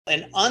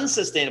an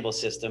unsustainable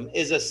system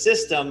is a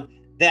system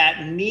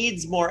that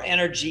needs more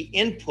energy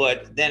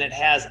input than it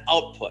has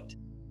output,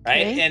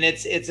 right? Okay. And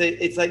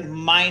it's like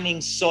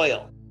mining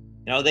soil.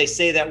 You know, they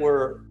say that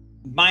we're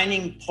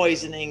mining,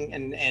 poisoning,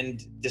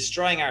 and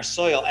destroying our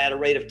soil at a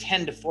rate of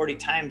 10 to 40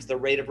 times the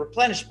rate of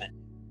replenishment.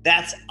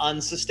 That's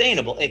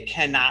unsustainable. It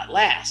cannot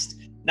last.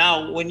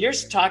 Now, when you're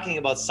talking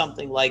about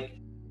something like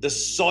the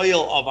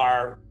soil of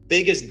our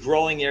biggest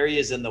growing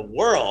areas in the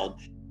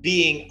world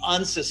being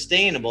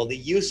unsustainable, the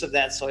use of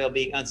that soil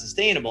being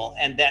unsustainable,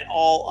 and that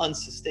all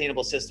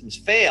unsustainable systems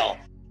fail,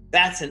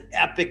 that's an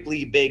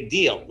epically big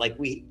deal. Like,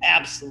 we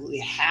absolutely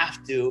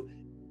have to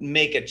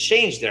make a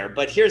change there.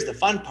 But here's the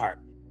fun part.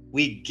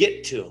 We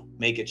get to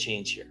make a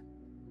change here.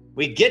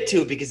 We get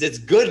to because it's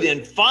good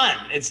and fun.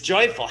 It's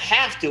joyful.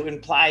 Have to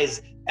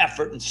implies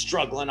effort and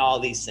struggle and all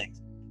these things.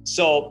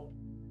 So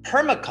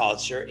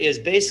permaculture is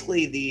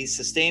basically the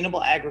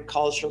sustainable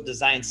agricultural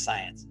design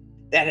science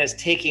that has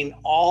taken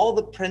all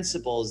the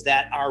principles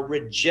that are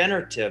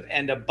regenerative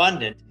and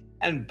abundant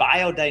and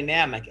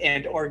biodynamic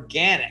and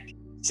organic,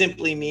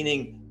 simply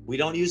meaning we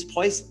don't use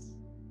poisons,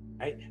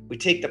 right? We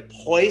take the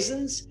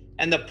poisons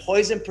and the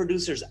poison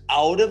producers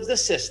out of the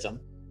system,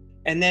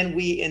 and then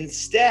we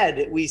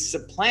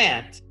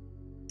supplant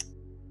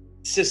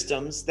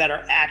systems that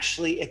are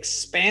actually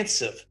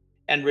expansive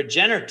and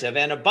regenerative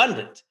and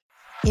abundant.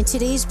 In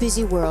today's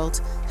busy world,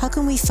 how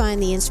can we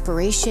find the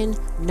inspiration,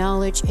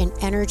 knowledge, and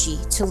energy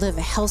to live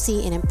a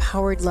healthy and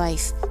empowered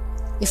life?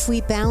 If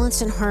we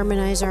balance and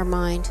harmonize our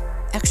mind,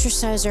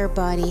 exercise our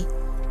body,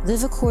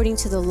 live according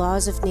to the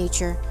laws of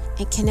nature,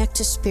 and connect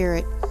to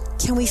spirit,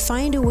 can we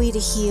find a way to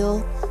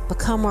heal,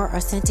 become our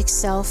authentic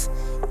self,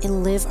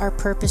 and live our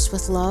purpose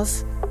with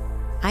love?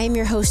 I am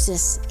your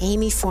hostess,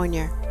 Amy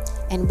Fournier,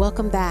 and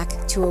welcome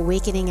back to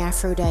Awakening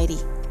Aphrodite.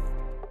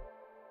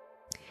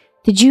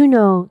 Did you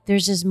know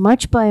there's as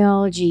much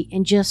biology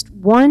in just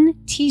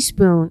 1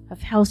 teaspoon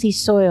of healthy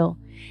soil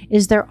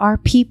as there are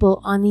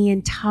people on the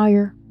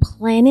entire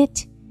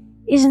planet?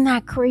 Isn't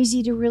that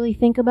crazy to really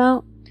think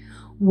about?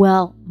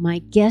 Well, my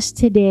guest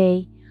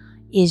today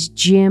is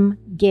Jim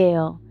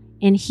Gale,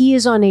 and he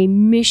is on a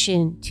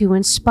mission to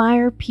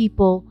inspire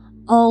people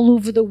all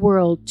over the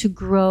world to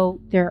grow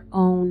their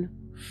own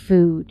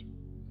food.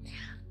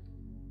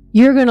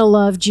 You're going to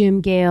love Jim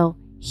Gale.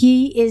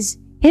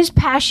 His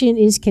passion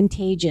is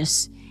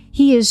contagious.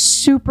 He is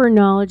super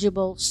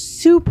knowledgeable,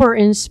 super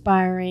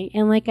inspiring,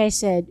 and like I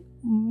said,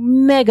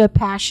 mega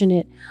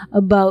passionate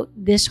about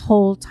this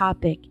whole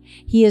topic.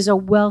 He is a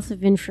wealth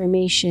of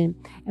information,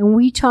 and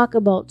we talk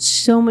about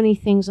so many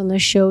things on the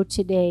show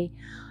today,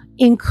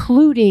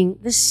 including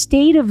the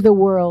state of the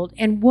world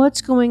and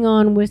what's going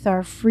on with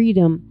our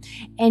freedom.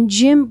 And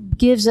Jim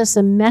gives us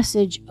a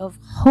message of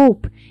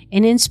hope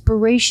and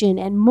inspiration,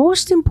 and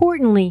most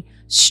importantly,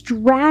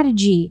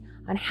 strategy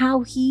on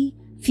how he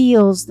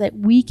feels that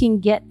we can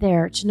get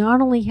there to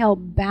not only help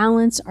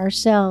balance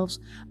ourselves,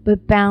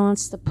 but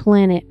balance the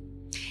planet.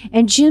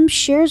 And Jim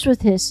shares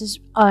with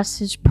us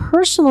his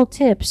personal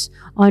tips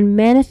on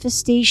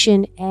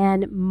manifestation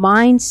and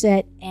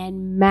mindset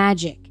and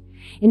magic.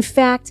 In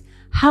fact,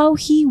 how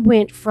he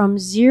went from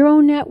zero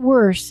net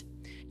worth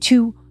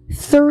to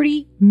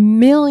 $30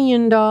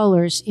 million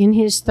in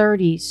his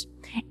 30s.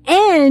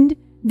 And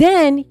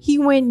then he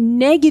went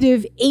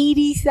negative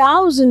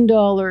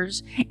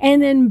 $80,000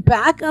 and then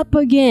back up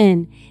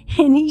again.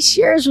 And he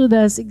shares with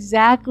us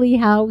exactly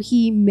how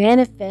he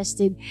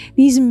manifested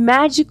these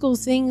magical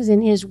things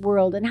in his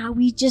world and how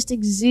he just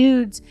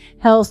exudes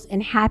health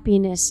and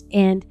happiness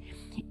and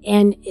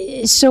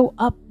is so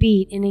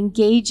upbeat and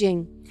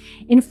engaging.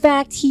 In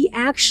fact, he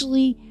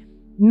actually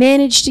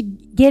managed to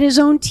get his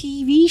own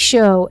TV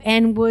show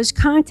and was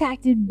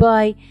contacted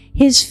by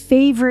his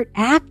favorite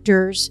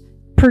actors,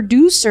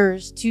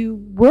 producers, to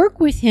work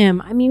with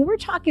him. I mean, we're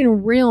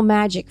talking real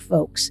magic,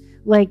 folks.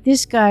 Like,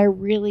 this guy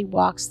really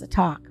walks the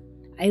talk.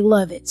 I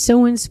love it.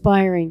 So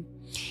inspiring.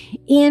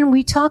 And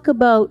we talk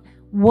about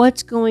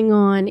what's going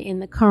on in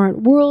the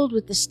current world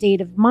with the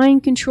state of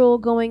mind control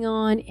going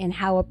on and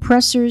how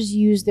oppressors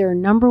use their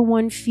number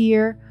one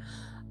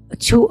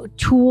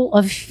tool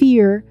of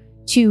fear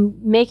to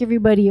make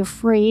everybody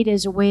afraid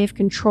as a way of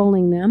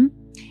controlling them.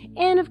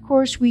 And of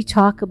course, we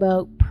talk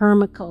about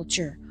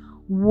permaculture.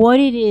 What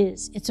it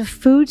is. It's a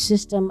food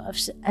system of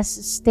a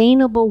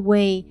sustainable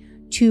way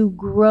to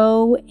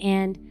grow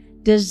and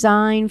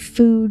design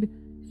food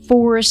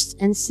forests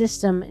and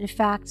system. In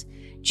fact,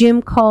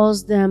 Jim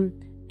calls them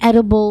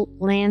edible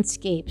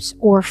landscapes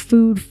or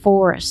food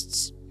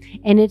forests.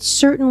 And it's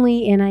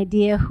certainly an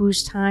idea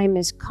whose time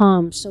has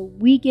come. So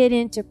we get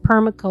into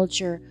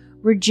permaculture,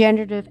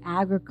 regenerative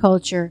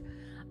agriculture,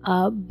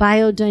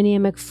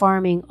 biodynamic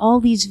farming, all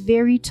these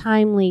very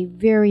timely,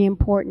 very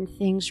important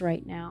things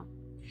right now.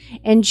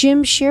 And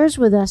Jim shares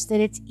with us that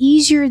it's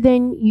easier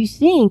than you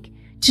think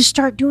to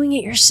start doing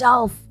it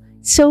yourself.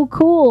 So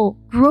cool.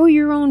 Grow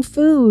your own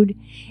food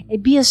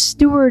and be a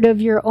steward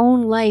of your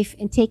own life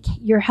and take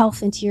your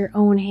health into your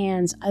own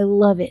hands. I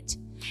love it.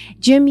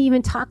 Jim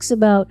even talks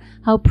about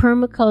how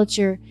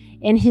permaculture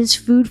and his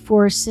food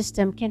forest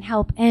system can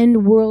help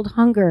end world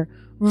hunger,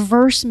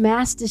 reverse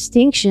mass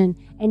extinction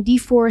and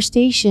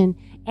deforestation,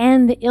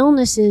 and the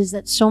illnesses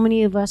that so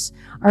many of us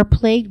are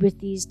plagued with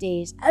these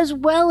days, as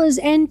well as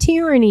end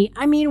tyranny.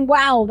 I mean,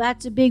 wow,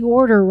 that's a big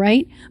order,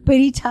 right? But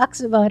he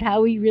talks about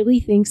how he really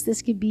thinks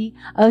this could be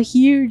a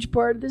huge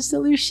part of the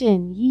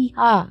solution.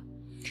 Yee-haw.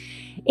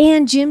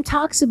 And Jim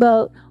talks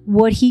about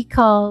what he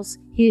calls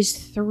his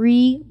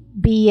 3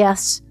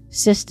 BS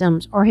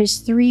systems, or his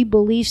 3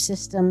 belief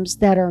systems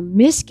that are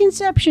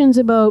misconceptions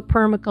about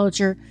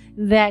permaculture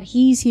that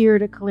he's here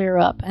to clear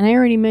up. And I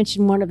already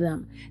mentioned one of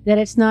them, that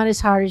it's not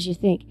as hard as you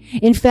think.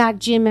 In fact,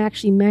 Jim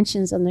actually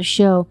mentions on the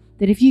show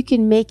that if you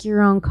can make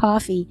your own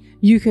coffee,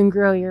 you can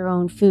grow your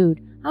own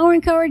food. How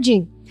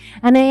encouraging.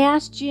 And I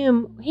asked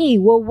Jim, hey,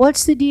 well,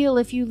 what's the deal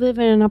if you live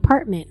in an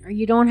apartment or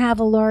you don't have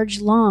a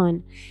large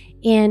lawn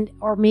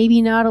or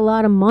maybe not a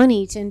lot of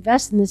money to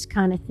invest in this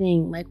kind of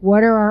thing? Like,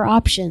 what are our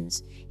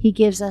options? He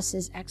gives us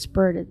his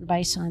expert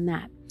advice on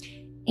that.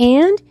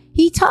 And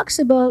he talks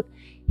about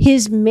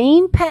his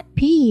main pet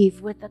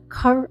peeve with the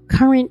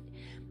current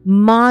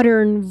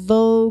modern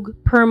vogue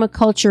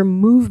permaculture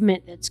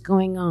movement that's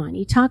going on.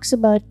 He talks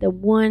about the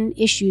one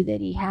issue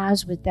that he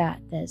has with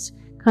that's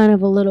kind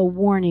of a little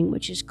warning,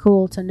 which is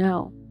cool to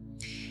know.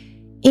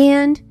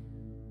 And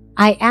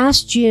I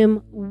asked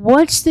Jim,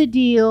 what's the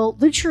deal,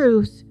 the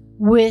truth,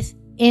 with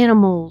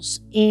animals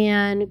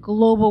and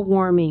global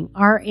warming?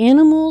 Are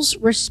animals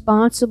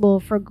responsible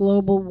for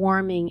global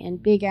warming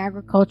and big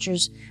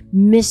agriculture's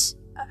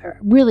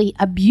really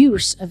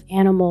abuse of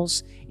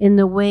animals in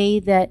the way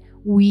that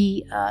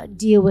we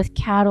deal with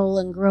cattle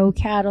and grow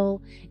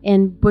cattle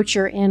and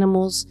butcher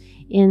animals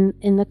in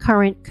the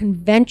current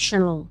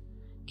conventional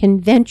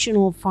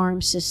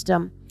farm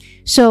system?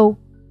 So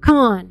come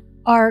on,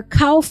 are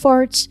cow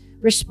farts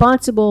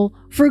responsible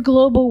for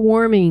global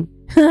warming?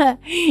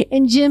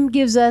 And Jim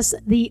gives us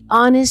the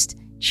honest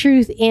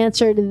truth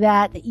answer to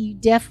that you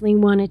definitely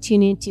want to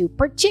tune into,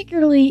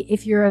 particularly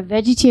if you're a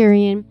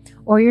vegetarian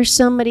or you're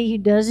somebody who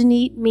doesn't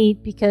eat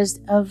meat because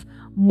of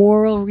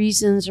moral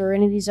reasons or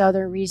any of these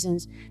other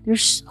reasons.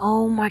 There's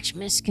so much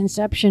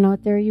misconception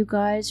out there, you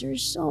guys.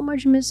 There's so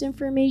much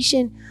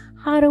misinformation.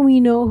 How do we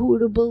know who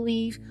to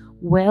believe?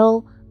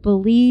 Well,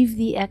 believe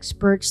the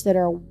experts that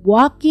are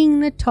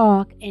walking the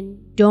talk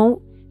and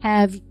don't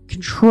have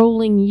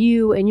controlling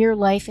you and your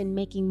life and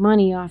making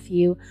money off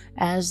you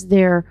as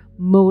their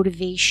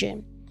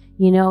motivation.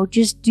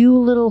 Just do a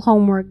little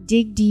homework,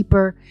 dig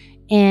deeper,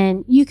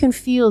 and you can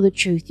feel the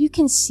truth. You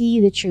can see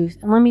the truth.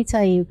 And let me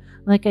tell you,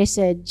 like I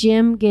said,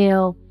 Jim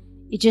Gale,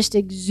 it just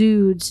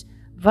exudes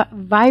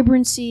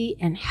vibrancy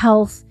and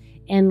health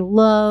and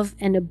love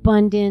and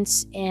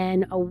abundance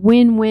and a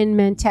win-win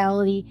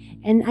mentality.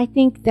 And I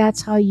think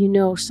that's how you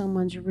know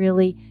someone's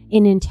really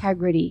in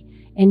integrity.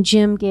 And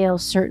Jim Gale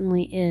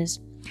certainly is.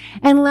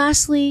 And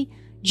lastly,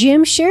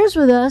 Jim shares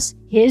with us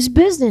his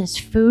business,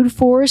 Food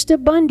Forest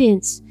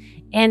Abundance,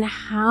 and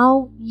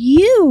how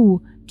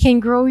you can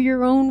grow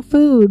your own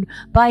food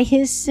by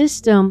his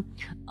system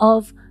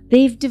of,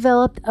 they've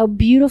developed a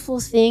beautiful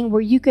thing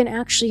where you can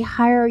actually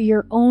hire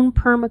your own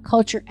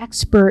permaculture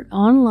expert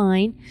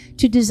online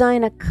to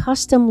design a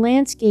custom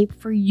landscape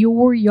for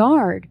your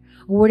yard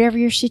or whatever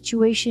your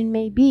situation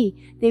may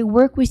be. They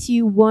work with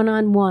you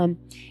one-on-one.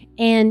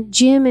 And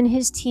Jim and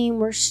his team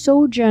were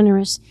so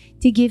generous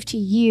to give to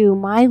you,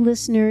 my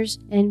listeners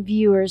and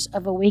viewers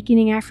of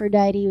Awakening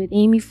Aphrodite with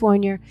Amy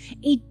Fournier,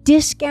 a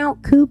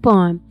discount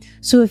coupon.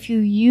 So if you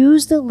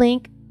use the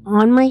link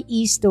on my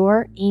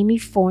e-store,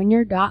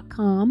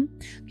 amyfournier.com,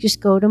 just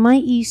go to my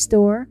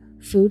e-store,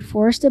 Food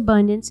Forest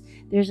Abundance.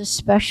 There's a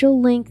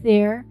special link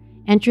there.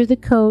 Enter the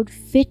code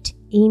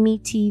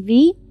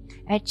FITAMYTV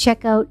at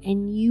checkout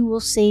and you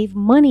will save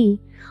money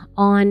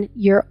on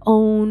your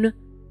own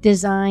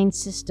design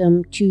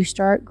system to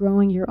start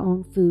growing your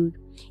own food.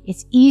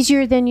 It's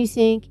easier than you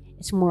think.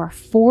 It's more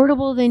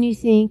affordable than you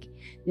think.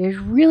 There's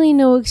really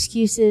no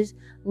excuses.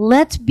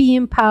 Let's be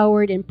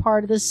empowered and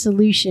part of the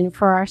solution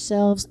for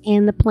ourselves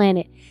and the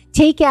planet.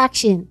 Take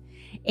action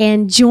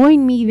and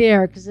join me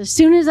there, because as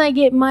soon as I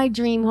get my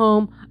dream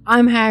home,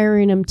 I'm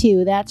hiring them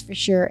too. That's for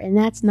sure. And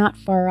that's not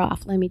far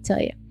off, let me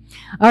tell you.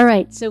 All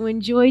right, so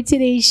enjoy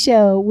today's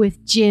show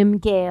with Jim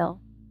Gale.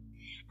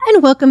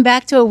 And welcome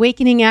back to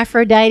Awakening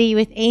Aphrodite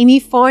with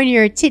Amy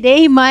Fournier.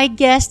 Today, my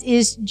guest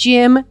is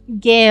Jim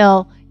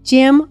Gale.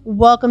 Jim,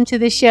 welcome to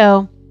the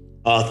show.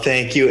 Oh,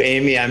 thank you,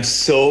 Amy. I'm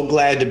so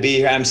glad to be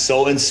here. I'm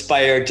so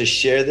inspired to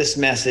share this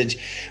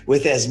message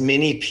with as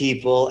many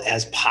people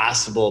as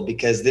possible,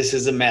 because this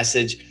is a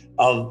message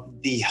of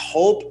the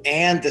hope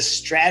and the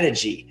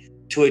strategy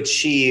to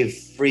achieve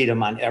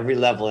freedom on every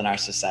level in our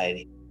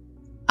society.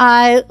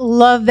 I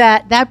love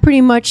that. That pretty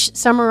much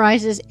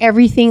summarizes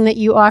everything that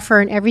you offer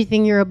and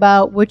everything you're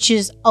about, which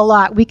is a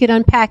lot. We could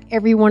unpack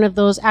every one of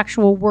those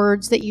actual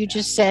words that you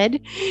just said,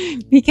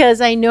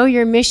 because I know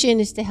your mission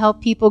is to help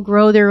people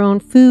grow their own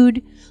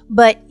food,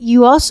 but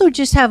you also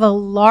just have a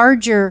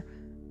larger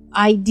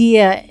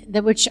idea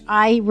that which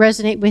I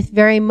resonate with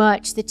very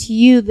much, that to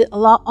you, that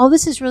all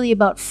this is really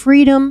about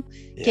freedom,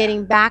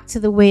 getting back to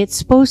the way it's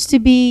supposed to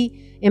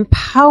be,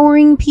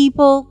 empowering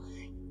people,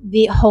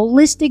 the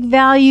holistic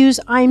values.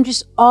 I'm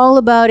just all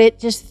about it.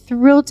 Just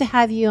thrilled to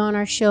have you on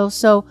our show.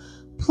 So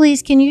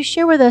please, can you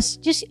share with us,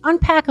 just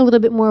unpack a little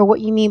bit more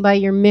what you mean by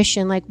your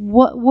mission? Like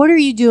what are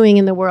you doing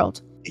in the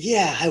world?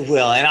 Yeah, I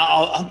will. And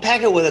I'll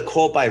unpack it with a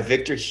quote by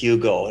Victor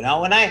Hugo.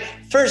 Now, when I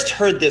first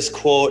heard this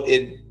quote,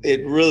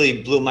 it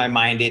really blew my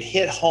mind. It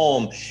hit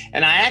home.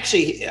 And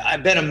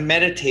I've been a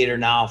meditator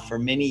now for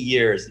many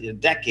years,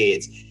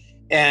 decades.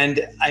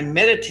 And I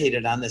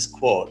meditated on this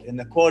quote. And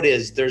the quote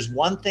is, "There's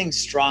one thing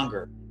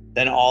stronger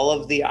than all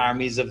of the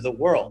armies of the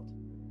world.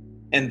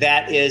 And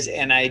that is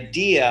an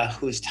idea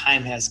whose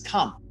time has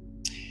come."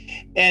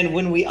 And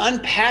when we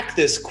unpack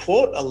this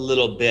quote a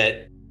little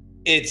bit,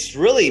 it's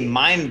really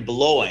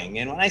mind-blowing.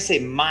 And when I say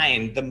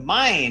mind, the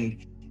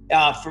mind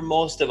for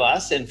most of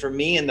us, and for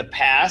me in the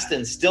past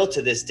and still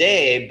to this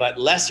day, but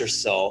lesser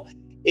so,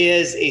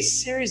 is a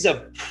series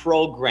of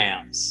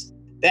programs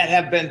that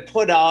have been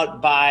put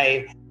out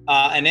by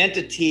an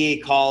entity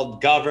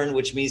called govern,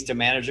 which means to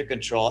manage or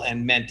control,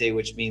 and mente,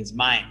 which means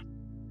mind.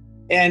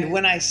 And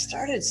when I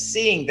started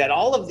seeing that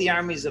all of the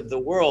armies of the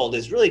world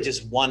is really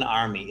just one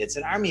army, it's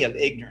an army of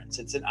ignorance,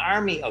 it's an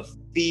army of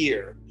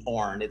fear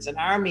porn, it's an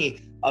army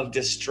of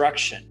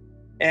destruction.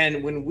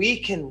 And when we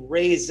can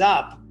raise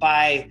up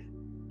by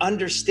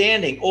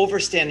understanding,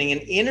 overstanding,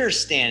 and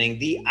understanding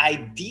the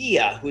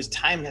idea whose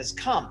time has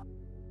come.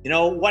 You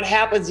know, what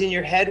happens in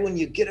your head when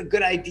you get a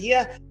good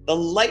idea? The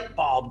light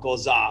bulb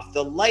goes off,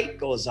 the light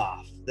goes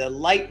off, the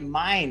light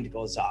mind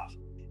goes off.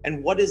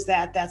 And what is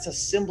that? That's a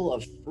symbol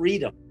of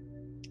freedom,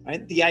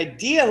 right? The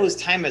idea whose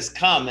time has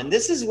come, and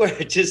this is where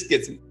it just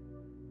gets,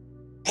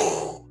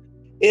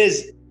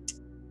 is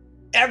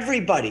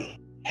everybody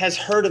has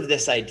heard of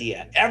this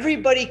idea.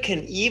 Everybody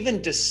can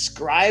even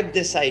describe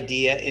this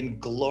idea in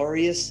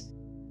glorious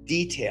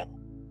detail.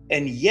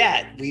 And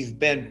yet we've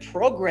been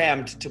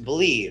programmed to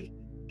believe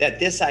that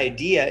this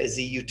idea is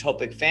a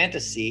utopic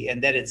fantasy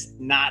and that it's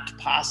not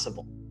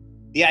possible.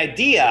 The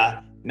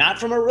idea, not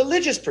from a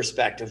religious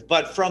perspective,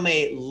 but from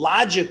a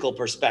logical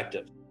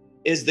perspective,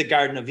 is the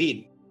Garden of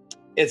Eden.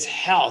 It's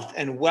health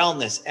and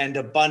wellness and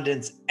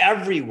abundance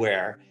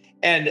everywhere.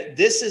 And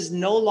this is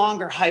no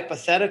longer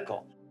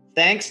hypothetical.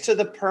 Thanks to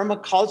the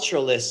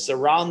permaculturalists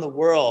around the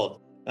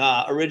world,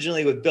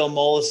 originally with Bill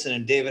Mollison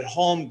and David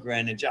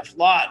Holmgren and Jeff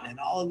Lawton and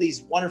all of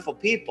these wonderful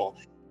people,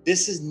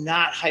 this is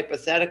not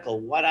hypothetical.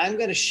 What I'm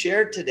going to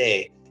share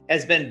today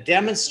has been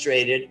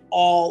demonstrated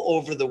all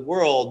over the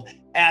world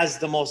as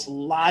the most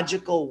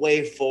logical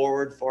way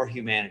forward for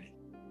humanity.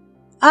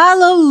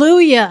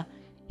 Hallelujah.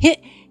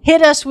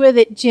 Hit us with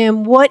it,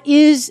 Jim. What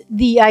is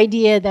the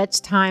idea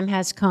that's time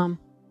has come?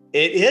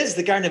 It is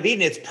the Garden of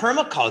Eden. It's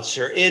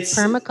permaculture. It's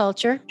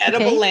permaculture.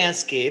 Edible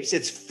landscapes.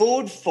 It's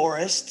food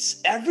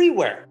forests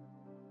everywhere,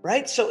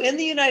 right? So in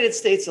the United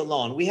States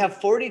alone, we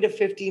have 40 to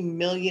 50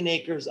 million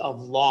acres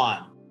of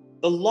lawn.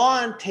 The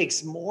lawn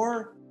takes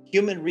more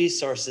human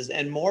resources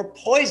and more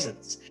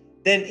poisons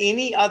than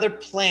any other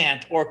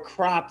plant or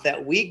crop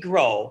that we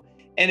grow,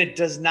 and it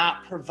does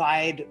not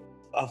provide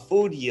a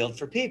food yield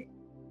for people.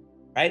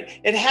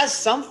 Right? It has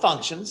some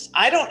functions.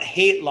 I don't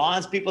hate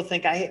lawns. People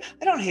think I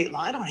don't hate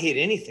lawn. I don't hate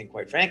anything,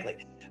 quite frankly.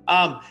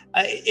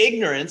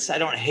 Ignorance, I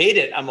don't hate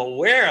it. I'm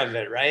aware of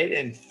it, right?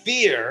 And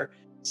fear.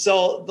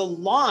 So the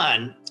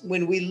lawn,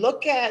 when we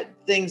look at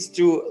things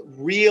through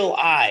real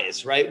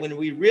eyes, right? When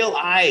we real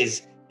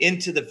eyes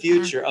into the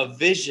future of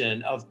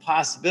vision, of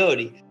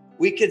possibility,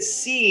 we could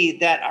see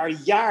that our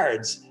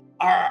yards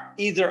are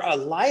either a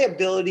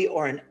liability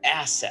or an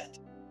asset.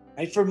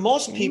 Right? For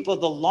most people,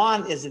 the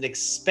lawn is an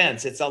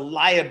expense. It's a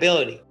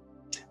liability.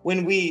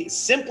 When we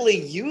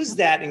simply use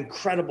that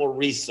incredible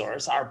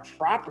resource, our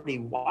property,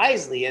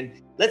 wisely,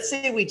 and let's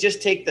say we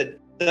just take the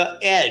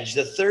edge,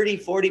 the 30,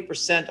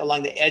 40%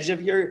 along the edge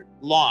of your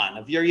lawn,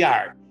 of your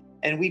yard,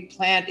 and we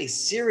plant a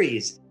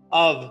series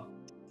of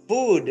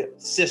food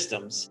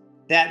systems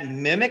that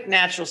mimic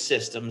natural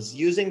systems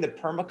using the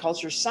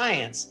permaculture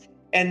science.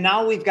 And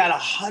now we've got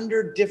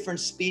 100 different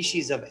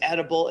species of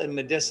edible and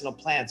medicinal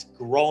plants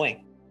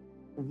growing.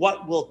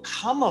 What will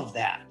come of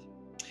that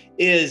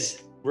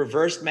is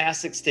reverse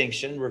mass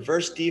extinction,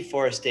 reverse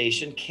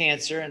deforestation,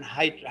 cancer and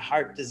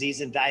heart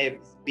disease and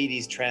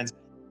diabetes trends,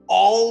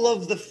 all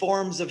of the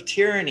forms of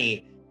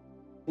tyranny.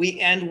 We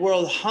end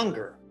world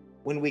hunger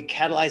when we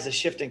catalyze a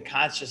shift in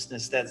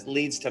consciousness that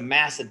leads to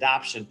mass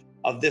adoption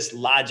of this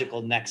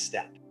logical next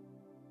step.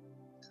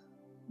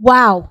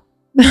 Wow,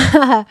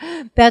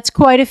 that's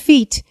quite a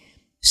feat.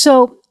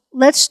 So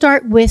let's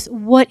start with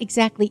what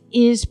exactly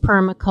is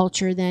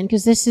permaculture then,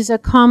 because this is a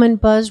common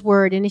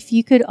buzzword. And if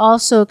you could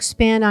also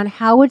expand on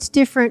how it's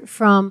different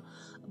from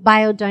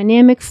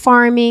biodynamic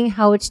farming,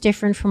 how it's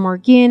different from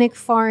organic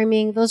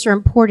farming. Those are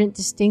important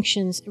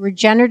distinctions.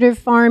 Regenerative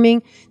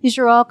farming, these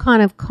are all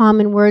kind of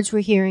common words we're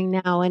hearing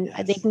now, and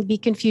they can be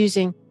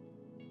confusing.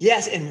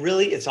 Yes, and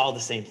really it's all the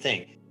same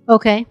thing.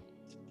 Okay.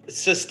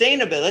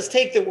 Sustainable. Let's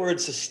take the word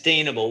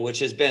sustainable, which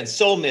has been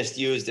so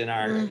misused in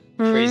our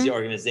crazy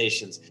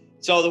organizations.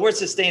 So the word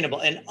sustainable,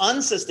 an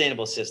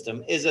unsustainable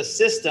system is a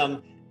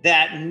system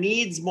that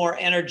needs more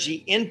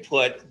energy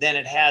input than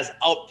it has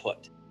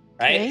output,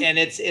 right? Okay. And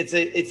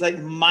it's like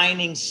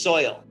mining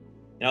soil.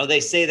 They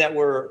say that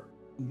we're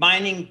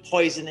mining,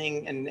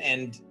 poisoning,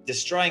 and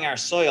destroying our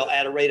soil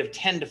at a rate of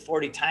 10 to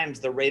 40 times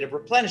the rate of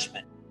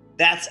replenishment.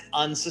 That's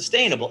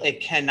unsustainable.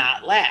 It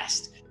cannot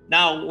last.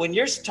 Now, when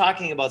you're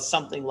talking about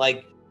something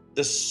like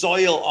the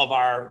soil of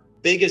our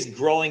biggest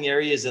growing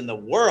areas in the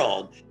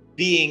world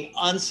being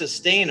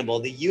unsustainable,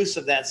 the use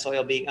of that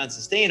soil being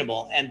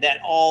unsustainable, and that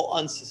all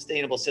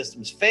unsustainable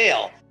systems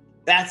fail,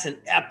 that's an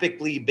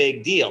epically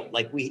big deal.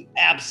 Like, we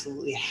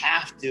absolutely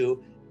have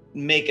to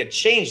make a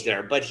change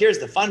there. But here's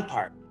the fun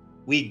part.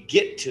 We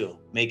get to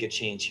make a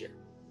change here.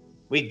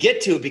 We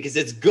get to because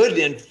it's good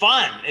and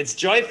fun. It's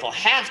joyful.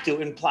 Have to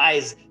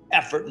implies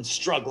effort and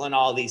struggle and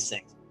all these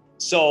things.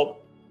 So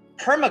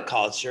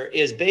permaculture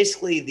is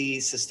basically the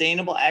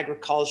sustainable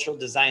agricultural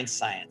design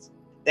science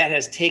that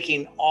has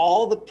taken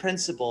all the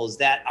principles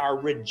that are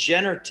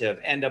regenerative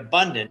and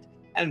abundant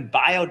and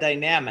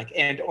biodynamic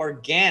and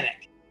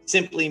organic,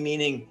 simply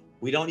meaning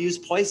we don't use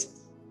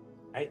poisons,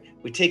 right?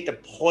 We take the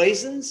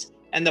poisons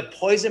and the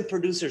poison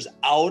producers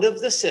out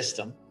of the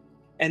system,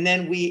 and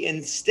then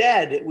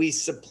we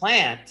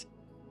supplant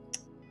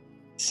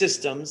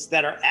systems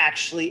that are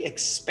actually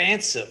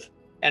expansive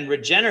and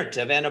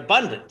regenerative and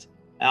abundant.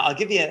 Now, I'll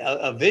give you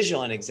a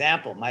visual, an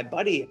example. I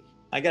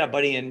got a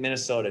buddy in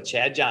Minnesota,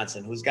 Chad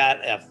Johnson, who's got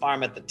a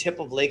farm at the tip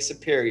of Lake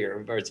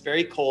Superior, where it's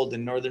very cold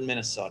in northern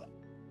Minnesota.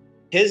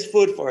 His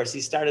food forest,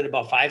 he started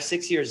about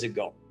 5-6 years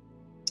ago.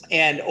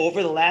 And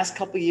over the last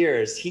couple of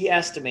years, he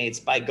estimates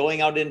by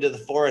going out into the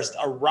forest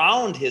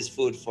around his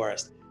food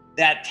forest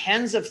that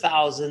tens of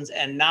thousands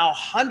and now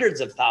hundreds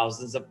of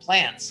thousands of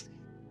plants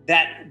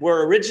that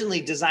were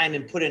originally designed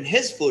and put in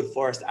his food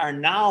forest are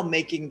now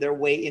making their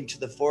way into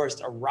the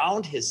forest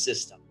around his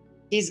system.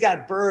 He's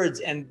got birds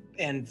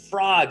and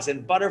frogs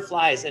and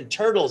butterflies and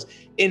turtles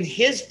in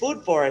his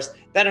food forest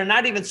that are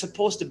not even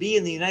supposed to be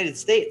in the United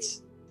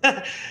States.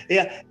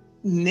 Yeah.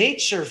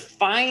 Nature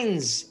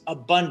finds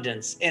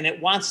abundance and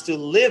it wants to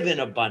live in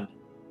abundance.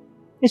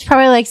 It's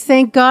probably like,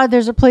 thank God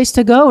there's a place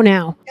to go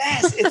now.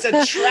 Yes, it's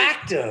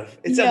attractive.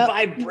 It's a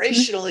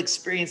vibrational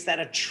experience that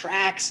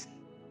attracts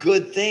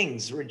good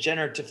things,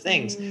 regenerative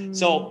things.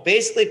 So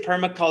basically,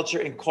 permaculture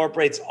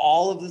incorporates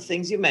all of the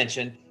things you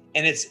mentioned,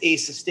 and it's a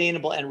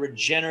sustainable and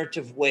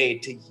regenerative way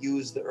to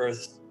use the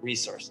Earth's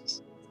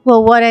resources.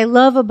 Well, what I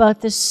love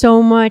about this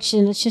so much,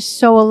 and it's just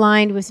so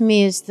aligned with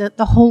me, is the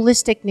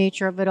holistic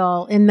nature of it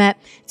all, in that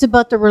it's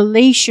about the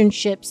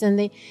relationships, and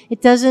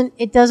it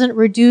doesn't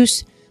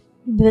reduce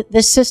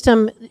the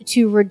system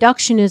to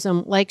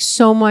reductionism like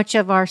so much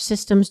of our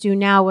systems do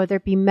now, whether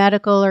it be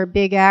medical or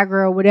big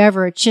agro or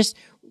whatever. It's just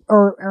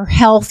or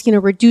health,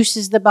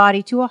 reduces the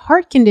body to a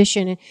heart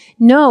condition.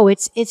 No,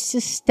 it's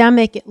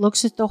systemic. It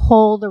looks at the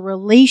whole, the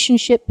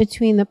relationship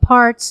between the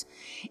parts.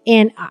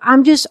 And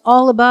I'm just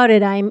all about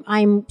it.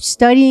 I'm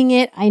studying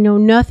it. I know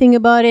nothing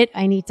about it.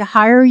 I need to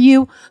hire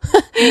you.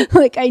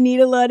 Like, I need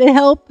a lot of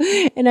help.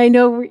 And I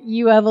know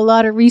you have a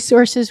lot of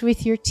resources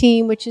with your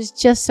team, which is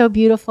just so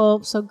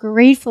beautiful. So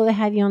grateful to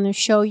have you on the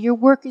show. Your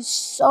work is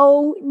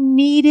so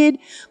needed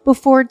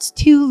before it's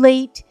too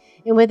late.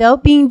 And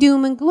without being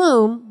doom and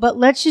gloom, but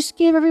let's just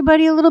give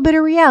everybody a little bit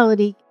of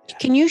reality.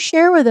 Can you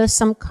share with us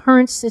some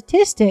current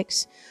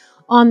statistics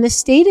on the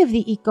state of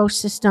the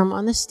ecosystem,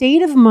 on the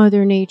state of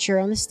Mother Nature,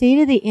 on the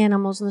state of the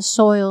animals and the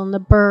soil and the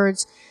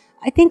birds?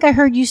 I think I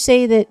heard you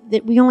say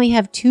that we only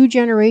have 2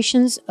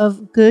 generations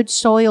of good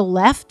soil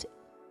left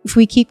if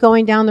we keep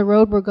going down the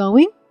road we're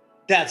going.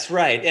 That's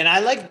right. And I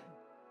like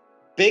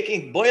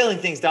boiling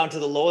things down to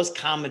the lowest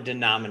common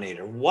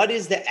denominator. What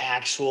is the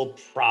actual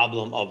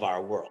problem of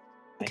our world?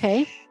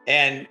 Okay.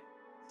 And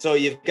so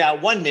you've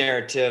got one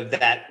narrative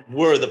that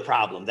we're the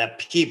problem, that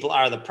people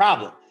are the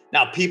problem.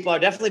 Now, people are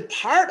definitely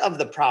part of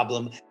the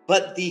problem,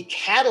 but the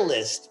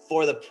catalyst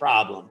for the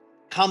problem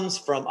comes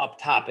from up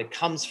top. It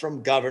comes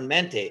from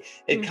governmente.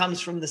 It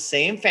comes from the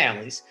same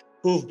families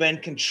who've been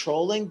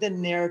controlling the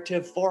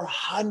narrative for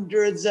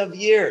hundreds of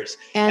years.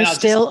 And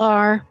still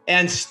are.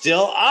 And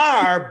still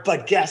are.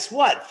 But guess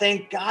what?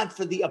 Thank God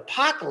for the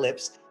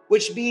apocalypse,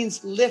 which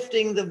means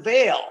lifting the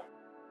veil.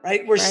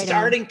 Right? We're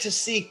starting to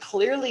see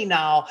clearly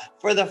now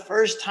for the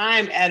first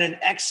time at an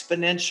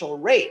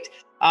exponential rate.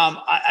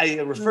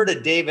 I refer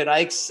to David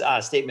Icke's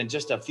statement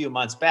just a few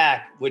months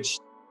back, which,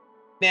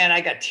 man,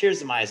 I got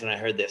tears in my eyes when I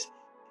heard this.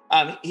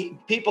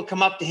 People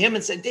come up to him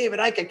and said, David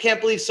Icke, I can't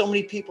believe so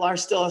many people are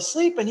still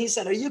asleep. And he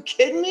said, are you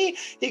kidding me?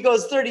 He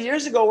goes, 30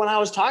 years ago when I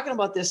was talking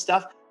about this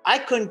stuff, I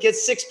couldn't get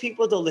 6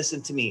 people to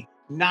listen to me.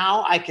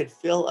 Now I could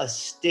fill a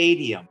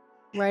stadium.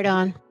 Right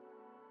on.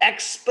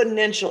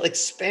 Exponential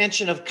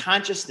expansion of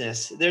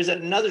consciousness. There's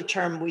another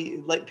term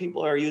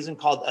people are using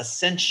called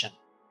ascension,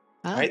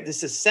 right?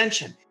 This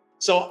ascension.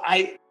 So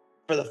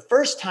for the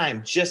first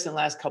time, just in the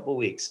last couple of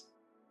weeks,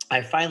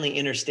 I finally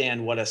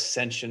understand what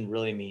ascension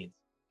really means.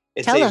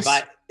 Tell us.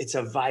 It's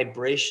a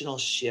vibrational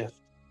shift,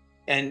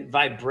 and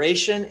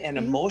vibration and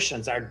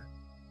emotions are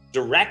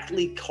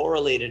directly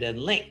correlated and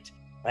linked,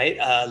 right?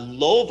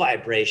 Low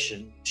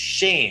vibration,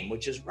 shame,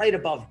 which is right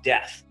above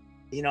death,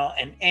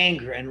 and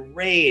anger and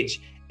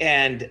rage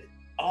and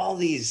all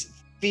these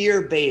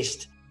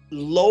fear-based,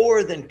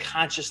 lower than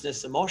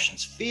consciousness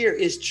emotions. Fear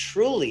is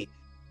truly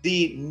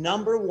the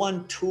number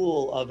one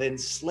tool of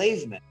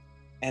enslavement,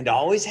 and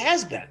always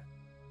has been,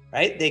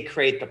 right? They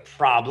create the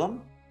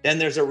problem, then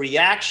there's a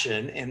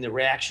reaction, and the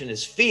reaction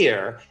is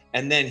fear.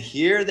 And then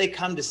here they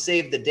come to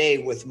save the day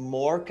with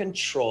more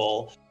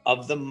control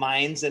of the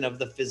minds and of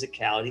the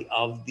physicality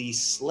of the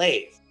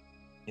slave.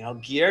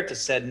 Goethe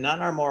said, none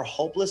are more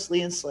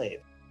hopelessly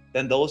enslaved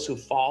than those who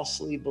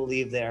falsely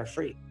believe they are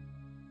free.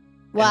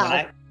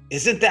 Wow.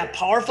 Isn't that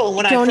powerful?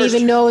 When I don't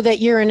even know that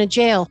you're in a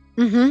jail.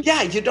 Mm-hmm.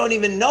 Yeah, you don't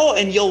even know,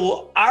 and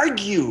you'll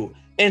argue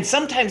and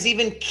sometimes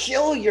even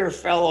kill your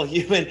fellow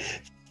human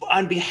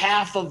on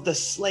behalf of the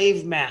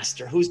slave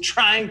master who's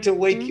trying to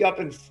wake you up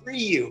and free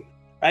you,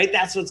 right?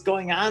 That's what's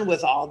going on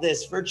with all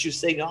this virtue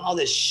signal, all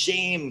this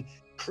shame,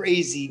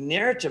 crazy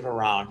narrative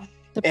around.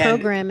 The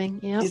programming,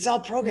 yeah. It's all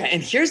programmed.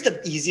 And here's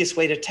the easiest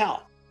way to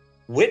tell.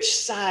 Which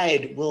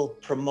side will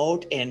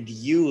promote and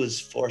use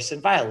force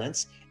and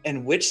violence,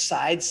 and which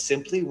side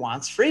simply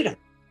wants freedom?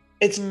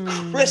 It's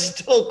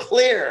crystal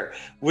clear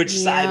which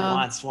side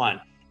wants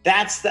one.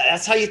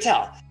 That's how you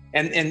tell.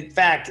 And in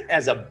fact,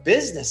 as a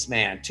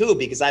businessman too,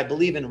 because I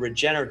believe in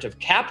regenerative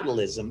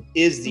capitalism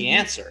is the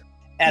answer,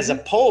 as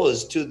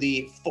opposed to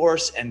the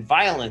force and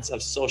violence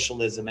of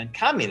socialism and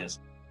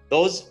communism.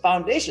 Those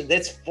foundations,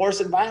 that's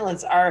force and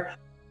violence are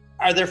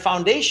their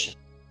foundation,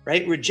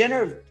 right?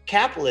 Regenerative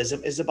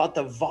capitalism is about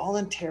the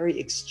voluntary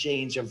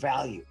exchange of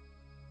value.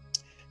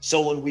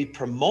 So when we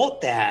promote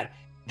that,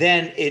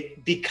 then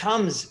it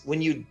becomes,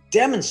 when you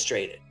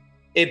demonstrate it,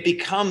 it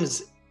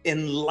becomes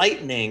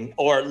enlightening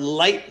or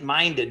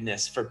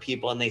light-mindedness for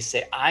people. And they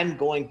say, I'm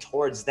going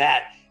towards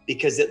that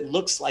because it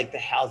looks like the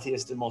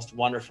healthiest and most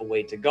wonderful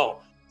way to go.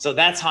 So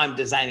that's how I'm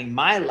designing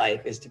my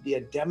life, is to be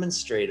a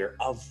demonstrator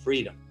of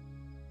freedom.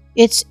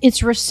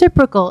 It's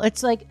reciprocal.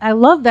 It's like, I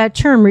love that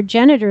term,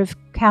 regenerative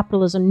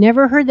capitalism.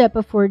 Never heard that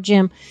before,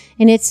 Jim.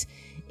 And it's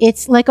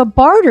like a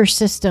barter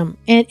system.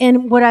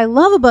 And what I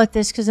love about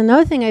this, because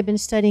another thing I've been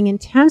studying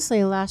intensely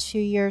the last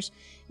few years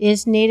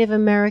is Native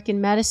American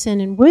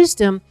medicine and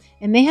wisdom.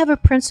 And they have a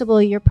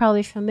principle you're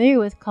probably familiar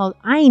with called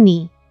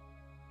Aini.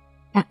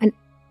 And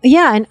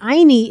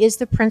Aini is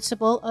the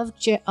principle of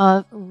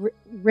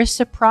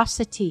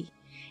reciprocity.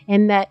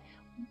 And that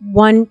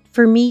one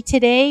for me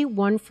today,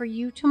 one for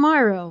you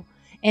tomorrow.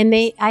 And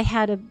I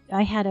had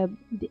a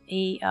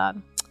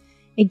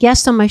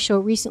guest on my show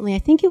recently. I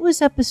think it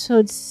was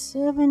episode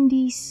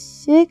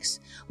 76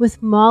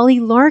 with Molly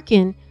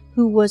Larkin,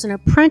 who was an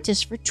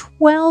apprentice for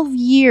 12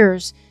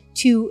 years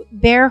to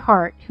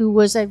Bearhart, who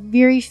was a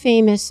very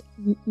famous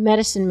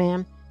medicine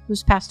man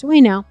who's passed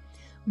away now.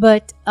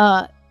 But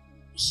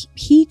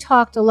he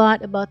talked a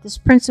lot about this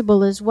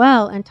principle as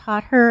well, and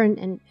taught her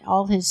and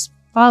all his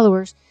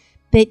followers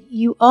that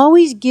you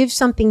always give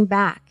something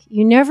back.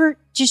 You never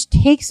just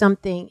take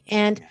something.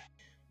 And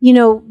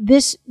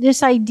this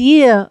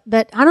idea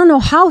that, I don't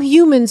know how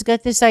humans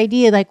got this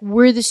idea, like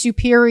we're the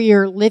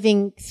superior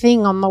living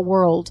thing on the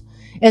world,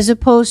 as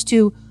opposed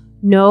to,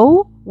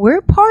 no,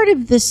 we're part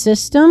of this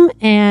system,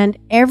 and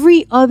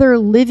every other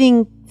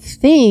living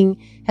thing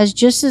has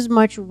just as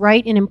much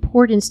right and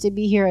importance to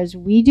be here as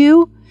we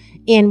do.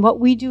 And what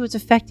we do is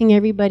affecting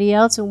everybody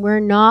else, and we're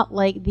not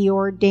like the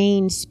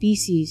ordained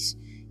species.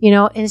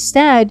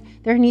 Instead,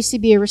 there needs to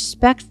be a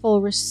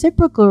respectful,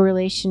 reciprocal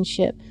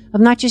relationship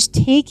of not just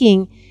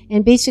taking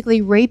and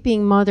basically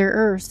raping Mother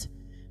Earth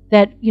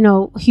that,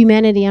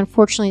 humanity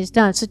unfortunately has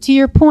done. So to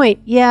your point,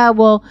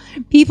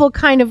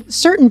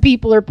 certain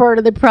people are part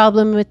of the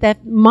problem with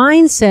that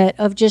mindset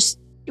of just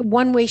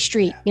one-way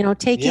street,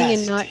 taking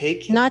and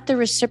not the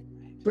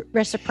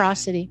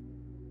reciprocity.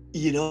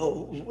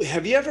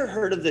 Have you ever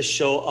heard of the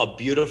show A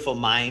Beautiful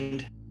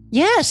Mind?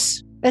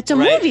 Yes. It's a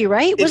movie,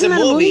 right? Wasn't that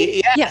a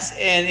movie? Yes.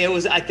 Yeah.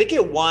 And I think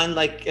it won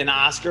like an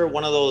Oscar,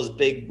 one of those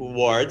big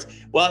awards.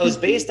 Well, it was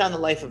based on the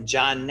life of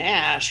John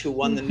Nash, who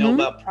won the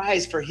Nobel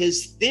Prize for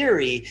his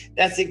theory.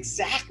 That's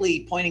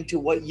exactly pointing to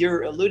what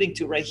you're alluding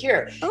to right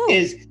here,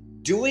 is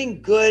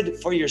doing good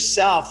for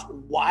yourself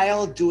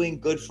while doing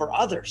good for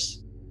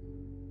others,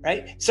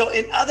 right? So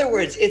in other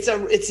words, it's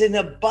an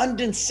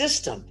abundant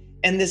system.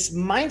 And this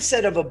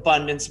mindset of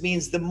abundance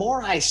means the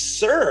more I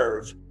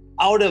serve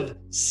out of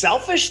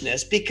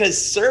selfishness, because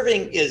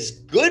serving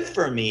is good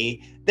for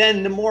me,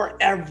 then the more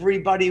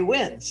everybody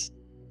wins.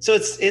 So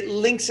it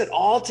links it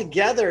all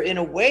together in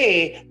a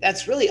way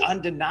that's really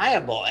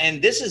undeniable.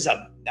 And this is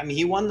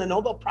he won the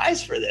Nobel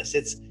Prize for this.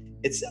 It's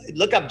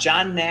look up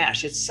John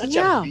Nash. It's such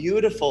a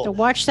beautiful. To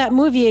watch that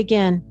movie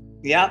again.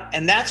 Yeah.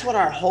 And that's what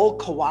our whole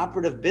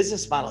cooperative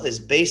business model is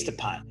based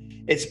upon.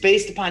 It's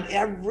based upon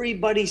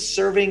everybody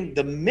serving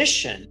the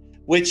mission,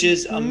 which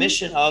is a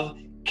mission of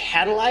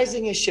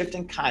catalyzing a shift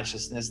in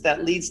consciousness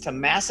that leads to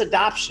mass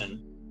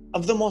adoption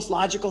of the most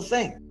logical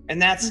thing.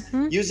 And that's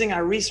using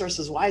our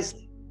resources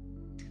wisely,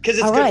 because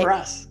it's good for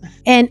us.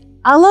 And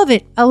I love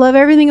it. I love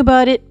everything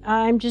about it.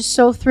 I'm just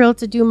so thrilled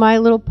to do my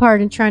little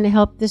part in trying to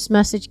help this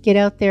message get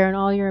out there and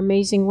all your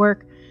amazing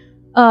work.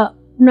 Now,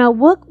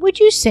 what would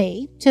you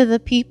say to the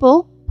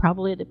people,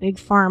 probably the big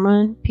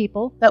pharma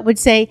people, that would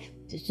say,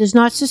 this is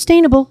not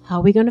sustainable. How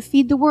are we going to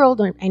feed the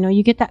world? I know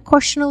you get that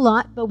question a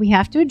lot, but we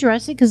have to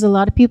address it because a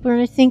lot of people are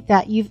going to think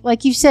that.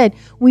 Like you've said,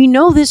 we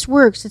know this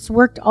works. It's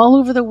worked all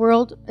over the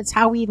world. It's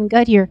how we even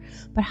got here.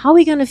 But how are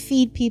we going to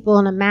feed people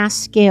on a mass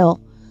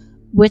scale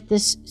with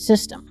this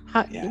system?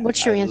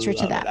 What's your answer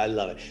to that? I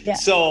love it. Yeah.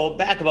 So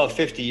back about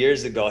 50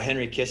 years ago,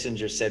 Henry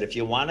Kissinger said, if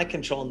you want to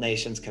control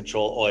nations,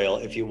 control oil.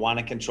 If you want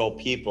to control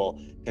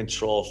people,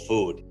 control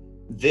food.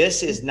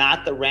 This is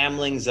not the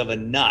ramblings of a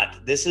nut.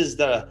 This is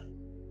the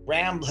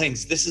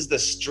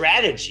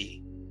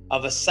strategy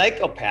of a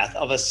psychopath,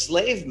 of a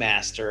slave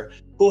master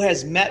who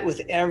has met with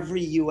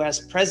every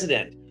US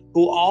president,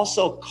 who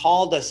also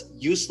called us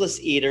useless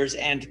eaters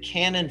and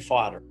cannon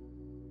fodder.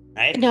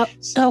 Right? No.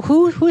 So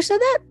who said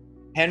that?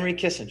 Henry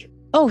Kissinger.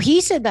 Oh,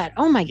 he said that.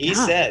 Oh my God. He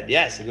said,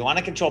 yes, if you want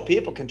to control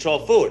people,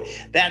 control food.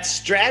 That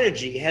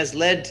strategy has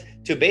led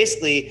to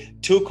basically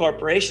two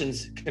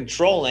corporations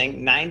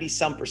controlling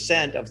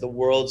 90% of the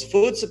world's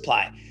food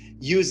supply,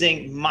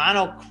 using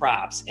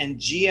monocrops and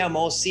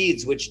GMO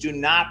seeds, which do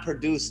not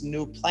produce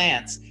new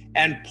plants,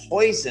 and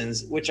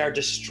poisons, which are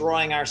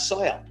destroying our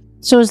soil.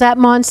 So is that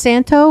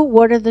Monsanto?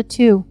 What are the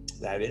two?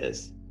 That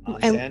is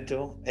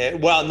Monsanto.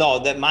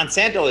 That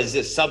Monsanto is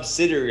a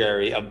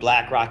subsidiary of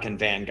BlackRock and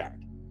Vanguard.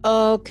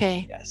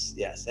 Okay.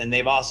 Yes. And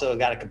they've also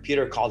got a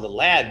computer called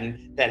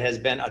Aladdin that has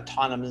been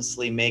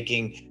autonomously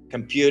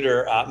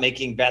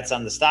making bets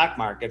on the stock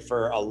market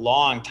for a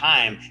long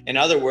time. In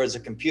other words,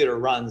 a computer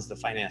runs the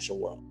financial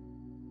world.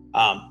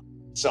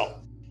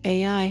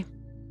 AI.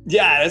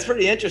 Yeah, that's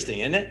pretty interesting,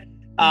 isn't it?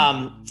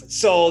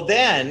 So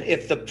then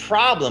if the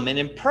problem, and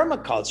in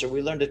permaculture,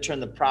 we learn to turn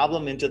the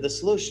problem into the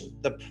solution.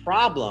 The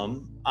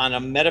problem on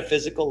a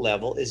metaphysical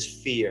level is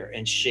fear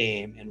and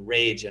shame and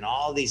rage and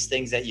all these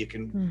things that you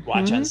can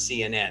watch on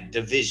CNN,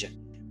 division,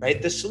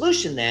 right? The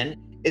solution then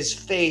is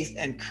faith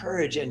and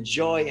courage and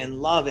joy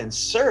and love and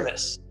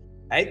service,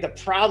 right? The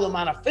problem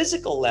on a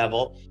physical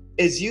level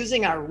is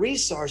using our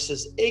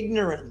resources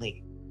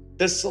ignorantly.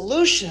 The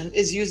solution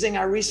is using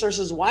our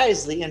resources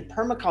wisely, and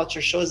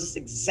permaculture shows us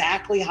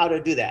exactly how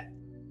to do that.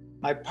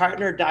 My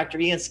partner, Dr.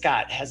 Ian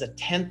Scott, has a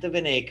 1/10 of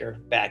an acre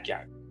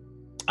backyard.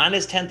 On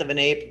his 1/10 of an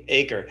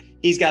acre,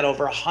 he's got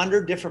over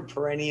 100 different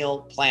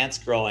perennial plants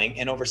growing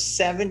and over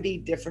 70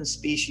 different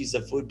species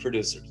of food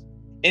producers.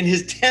 In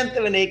his 1/10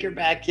 of an acre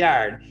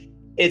backyard,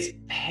 it's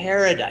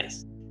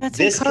paradise. That's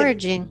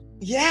encouraging.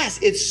 Yes,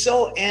 it's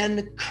so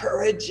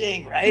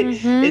encouraging, right?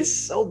 It's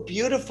so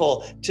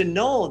beautiful to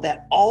know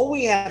that all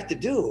we have to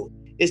do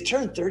is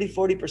turn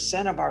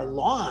 30-40% of our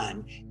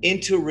lawn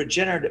into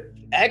regenerative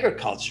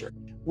agriculture,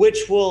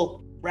 which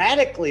will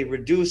radically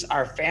reduce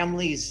our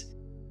family's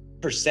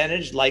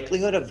percentage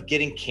likelihood of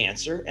getting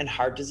cancer and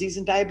heart disease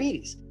and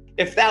diabetes.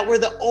 If that were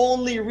the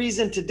only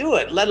reason to do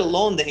it, let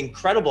alone the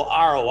incredible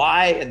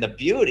ROI and the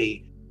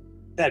beauty,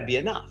 that'd be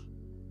enough.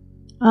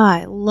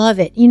 I love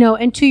it.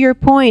 And to your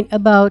point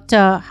about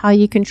how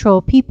you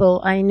control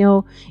people, I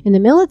know in the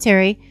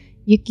military,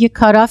 you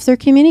cut off their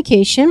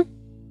communication,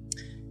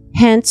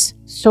 hence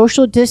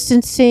social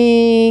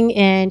distancing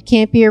and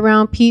can't be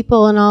around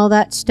people and all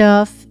that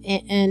stuff.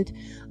 And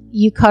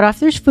you cut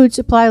off their food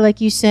supply, like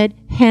you said,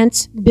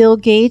 hence Bill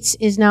Gates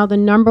is now the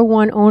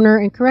 #1 owner,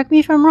 and correct me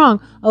if I'm wrong,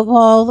 of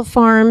all the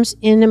farms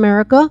in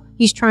America.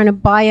 He's trying to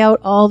buy out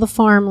all the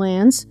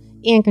farmlands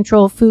and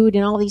control food,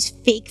 and all these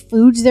fake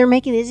foods they're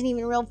making isn't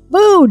even real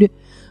food.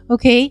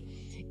 Okay.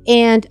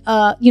 And,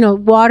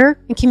 water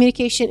and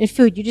communication and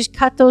food, you just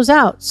cut those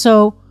out.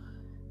 So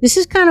this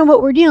is kind of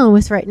what we're dealing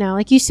with right now.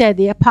 Like you said,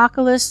 the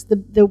apocalypse,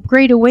 the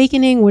Great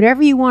Awakening,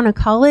 whatever you want to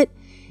call it.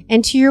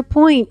 And to your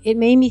point, it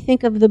made me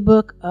think of the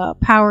book,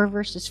 Power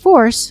versus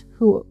Force,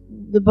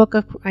 the book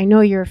I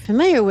know you're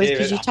familiar with,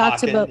 because you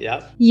talked about,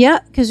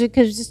 because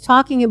it's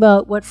talking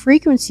about what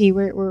frequency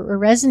we're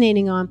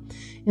resonating on.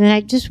 And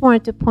I just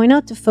wanted to point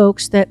out to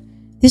folks that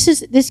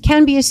this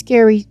can be a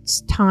scary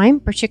time,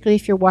 particularly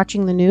if you're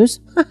watching the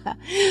news.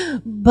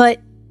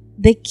 But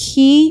the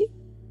key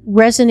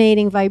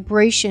resonating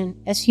vibration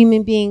as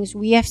human beings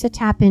we have to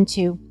tap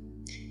into,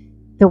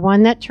 the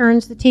one that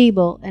turns the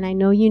table, and I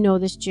know you know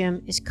this,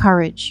 Jim, is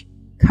courage.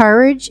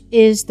 Courage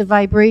is the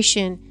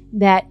vibration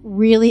that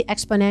really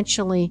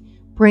exponentially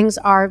brings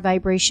our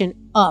vibration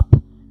up.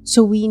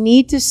 So we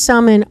need to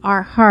summon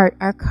our heart,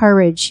 our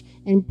courage,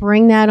 and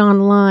bring that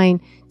online.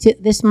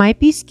 This might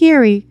be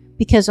scary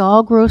because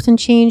all growth and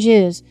change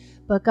is,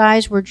 but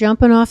guys, we're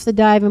jumping off the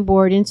diving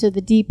board into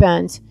the deep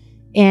end,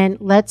 and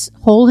let's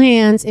hold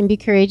hands and be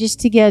courageous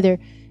together.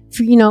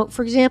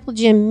 For example,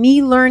 Jim,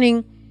 me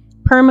learning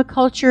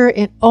permaculture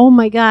and, oh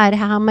my God,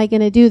 how am I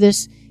going to do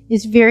this,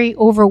 is very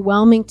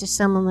overwhelming to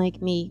someone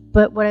like me.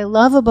 But what I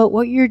love about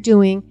what you're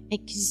doing,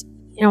 because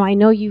I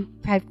know you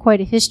have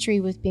quite a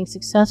history with being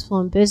successful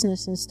in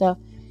business and stuff,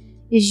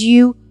 is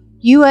you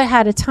you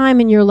had a time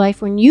in your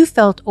life when you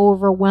felt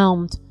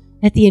overwhelmed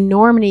at the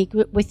enormity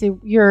with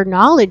your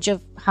knowledge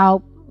of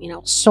how,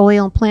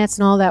 soil and plants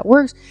and all that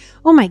works.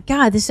 Oh my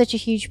God, this is such a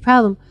huge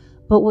problem.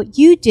 But what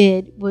you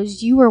did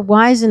was you were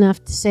wise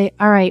enough to say,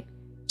 all right,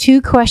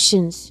 2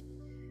 questions.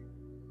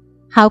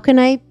 How can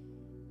I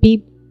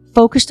be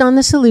focused on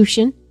the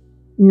solution,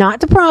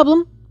 not the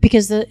problem?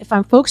 Because if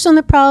I'm focused on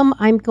the problem,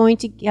 I'm going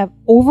to have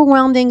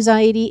overwhelmed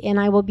anxiety and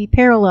I will be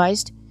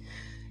paralyzed.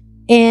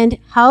 And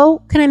how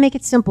can I make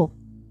it simple?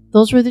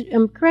 Those were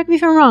correct me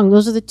if I'm wrong,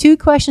 those are the 2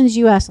 questions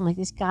you asked. I'm like,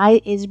 this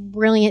guy is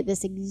brilliant.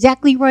 That's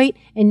exactly right.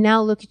 And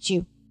now look at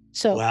you.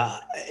 So, well,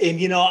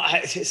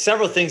 and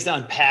several things to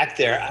unpack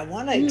there. I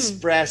want to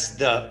express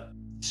the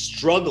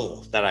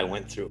struggle that I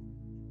went through.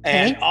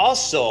 And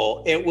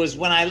also, it was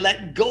when I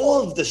let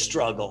go of the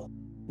struggle,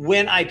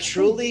 when I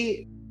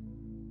truly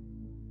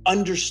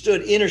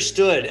understood.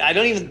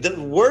 The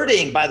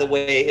wording, by the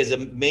way, is a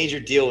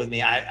major deal with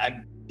me.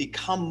 I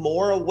become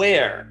more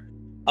aware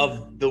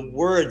of the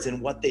words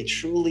and what they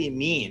truly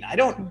mean. I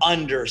don't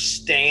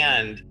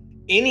understand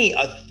any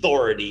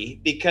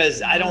authority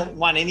because I don't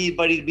want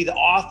anybody to be the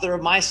author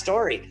of my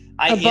story.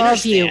 I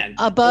understand.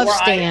 Above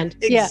stand.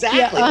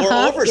 Exactly. Or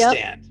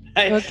overstand. Yep.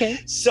 Right? Okay.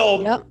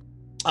 So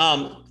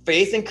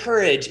faith and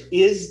courage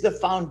is the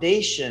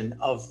foundation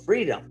of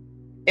freedom.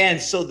 And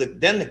so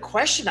then the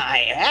question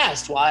I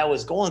asked while I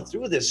was going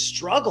through this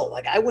struggle,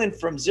 like I went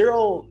from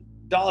 $0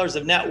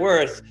 of net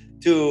worth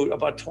to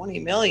about 20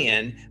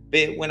 million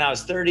when I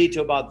was 30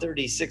 to about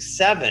 36,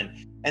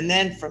 7. And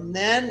then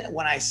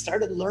when I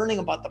started learning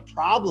about the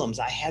problems,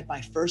 I had my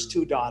first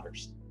 2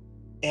 daughters.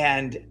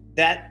 And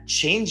that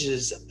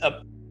changes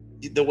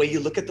the way you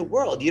look at the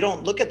world. You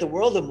don't look at the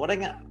world and what I'm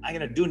going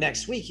to do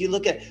next week. You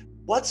look at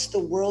what's the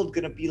world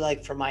going to be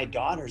like for my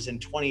daughters in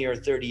 20 or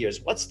 30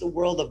 years? What's the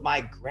world of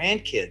my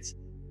grandkids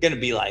going to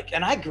be like?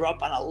 And I grew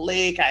up on a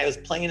lake. I was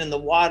playing in the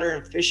water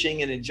and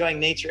fishing and enjoying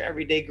nature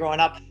every day growing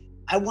up.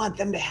 I want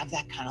them to have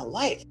that kind of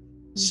life.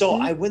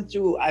 So I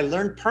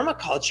learned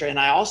permaculture, and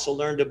I also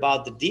learned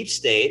about the deep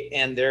state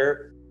and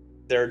their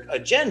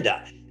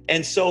agenda.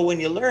 And so when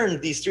you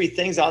learn these 3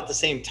 things all at the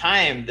same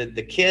time,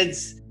 the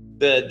kids,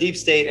 the deep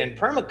state, and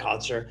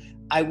permaculture,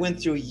 I went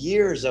through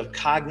years of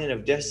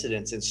cognitive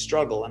dissonance and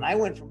struggle. And I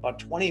went from about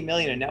 20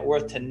 million in net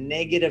worth to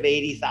negative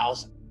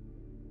 80,000.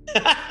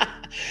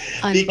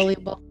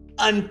 Unbelievable.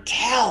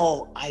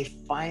 Until I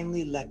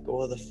finally let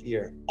go of the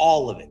fear,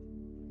 all of it.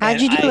 How'd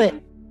you do it?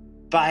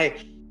 By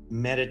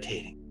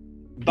meditating.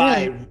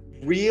 By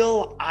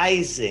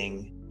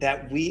realizing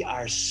that we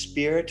are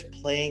spirit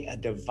playing a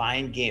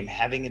divine game,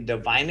 having a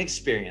divine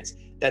experience,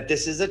 that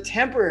this is a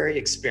temporary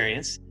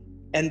experience,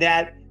 and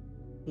that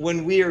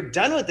when we are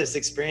done with this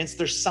experience,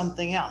 there's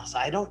something else.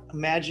 I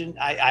imagine,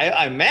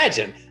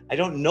 I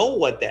don't know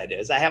what that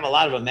is. I have a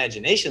lot of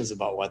imaginations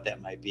about what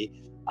that might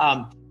be.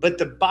 But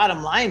the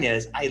bottom line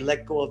is I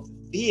let go of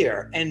the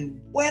fear. And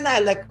when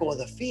I let go of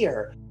the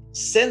fear,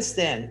 since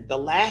then, the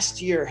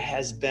last year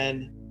has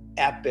been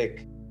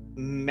epic,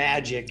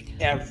 magic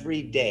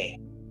every day.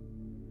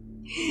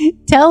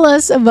 Tell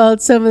us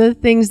about some of the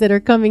things that are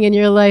coming in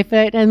your life.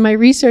 And my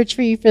research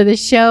for you for the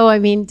show,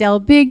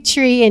 Del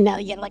Bigtree, and now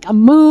you get like a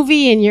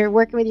movie and you're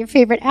working with your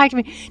favorite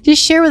actor.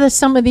 Just share with us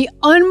some of the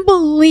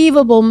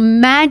unbelievable,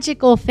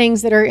 magical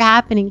things that are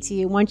happening to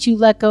you once you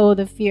let go of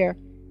the fear.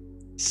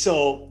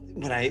 So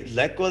when I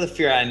let go of the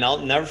fear, I'll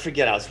never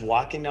forget, I was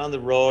walking down the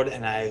road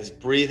and I was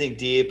breathing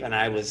deep and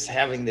I was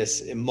having this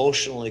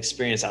emotional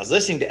experience. I was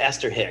listening to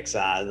Esther Hicks,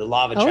 the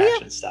law of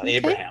attraction stuff, okay.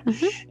 Abraham.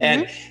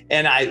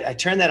 And I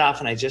turned that off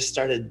and I just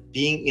started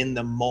being in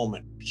the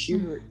moment,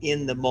 pure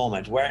in the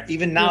moment, where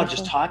even now,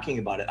 just talking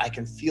about it, I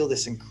can feel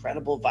this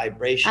incredible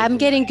vibration. I'm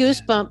getting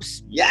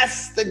goosebumps.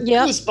 Yes, the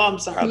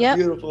goosebumps are a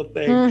beautiful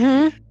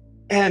thing.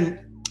 And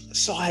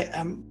so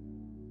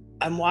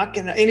I'm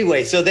walking.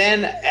 Anyway, so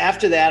then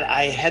after that,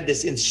 I had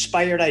this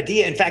inspired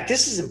idea. In fact,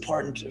 this is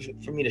important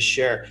for me to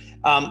share.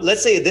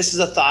 Let's say this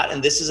is a thought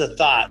and this is a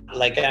thought,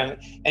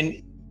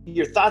 and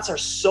your thoughts are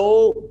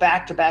so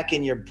back to back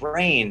in your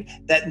brain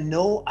that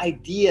no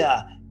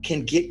idea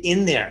can get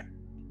in there.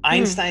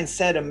 Einstein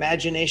said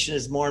imagination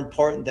is more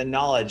important than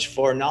knowledge,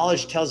 for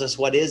knowledge tells us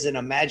what is and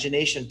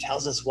imagination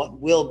tells us what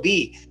will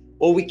be.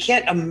 Well, we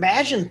can't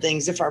imagine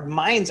things if our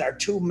minds are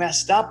too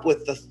messed up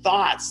with the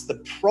thoughts, the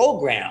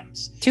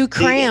programs. Too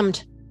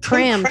crammed.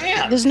 Crammed.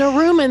 There's no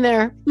room in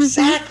there.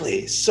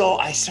 Exactly. So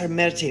I started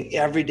meditating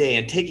every day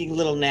and taking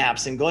little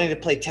naps and going to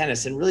play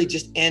tennis and really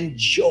just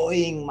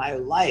enjoying my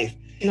life.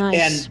 Nice.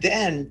 And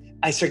then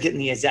I started getting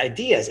these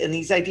ideas, and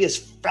these ideas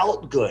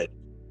felt good.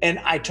 And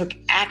I took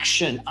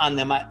action on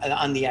them,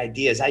 on the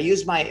ideas. I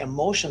used my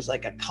emotions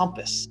like a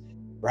compass.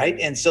 Right.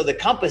 And so the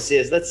compass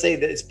is, let's say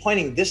that it's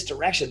pointing this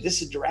direction. This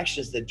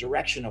direction is the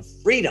direction of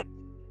freedom.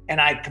 And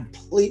I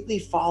completely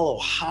follow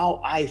how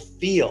I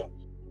feel.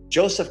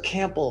 Joseph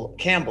Campbell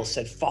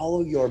said,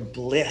 follow your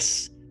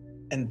bliss.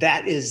 And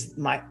that is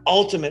my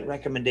ultimate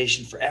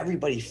recommendation for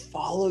everybody.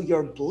 Follow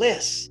your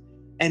bliss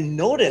and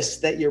notice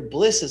that your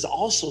bliss is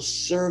also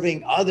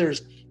serving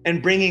others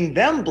and bringing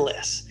them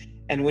bliss.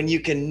 And when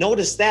you can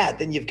notice that,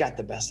 then you've got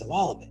the best of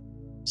all of it.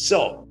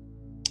 So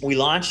we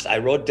launched. I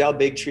wrote Del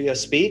Bigtree a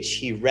speech.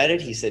 He read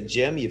it. He said,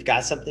 Jim, you've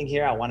got something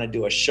here. I want to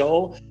do a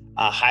show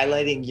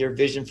highlighting your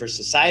vision for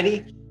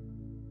society.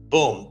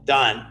 Boom,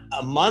 done.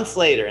 A month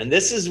later, and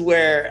this is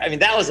where, I mean,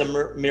 that was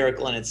a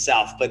miracle in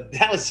itself, but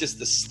that was just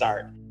the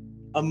start.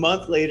 A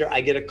month later,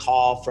 I get a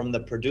call from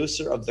the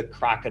producer of The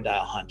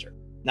Crocodile Hunter.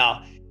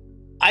 Now,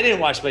 I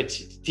didn't watch my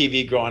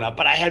TV growing up,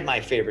 but I had my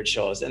favorite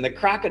shows. And The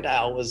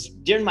Crocodile was,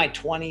 during my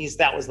 20s,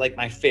 that was like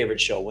my favorite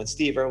show. When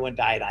Steve Irwin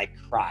died, I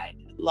cried.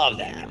 I love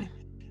that guy.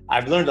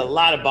 I've learned a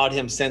lot about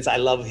him since. I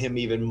love him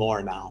even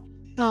more now.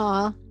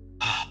 Aw.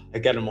 I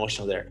got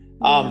emotional there.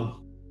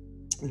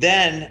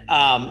 Then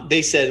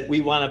they said,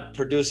 we want to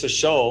produce a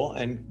show,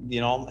 and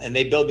and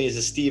they billed me as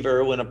a Steve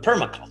Irwin of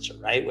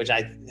permaculture, right? Which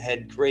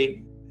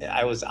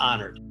I was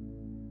honored.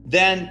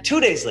 Then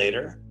 2 days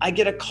later, I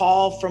get a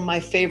call from my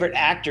favorite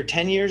actor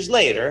 10 years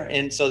later.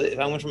 And so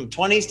I went from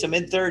 20s to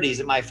mid 30s,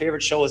 and my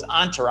favorite show was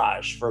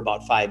Entourage for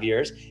about 5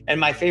 years. And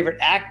my favorite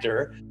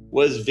actor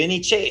was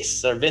Vincent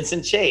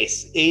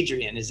Chase.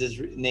 Adrian is his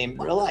name in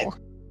real life.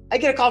 I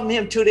get a call from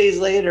him 2 days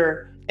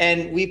later,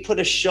 and we put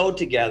a show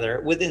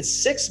together. Within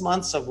 6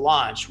 months of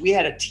launch, we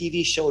had a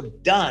TV show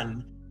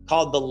done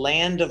called The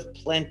Land of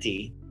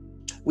Plenty.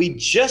 We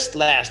just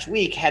last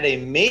week had a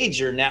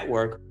major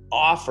network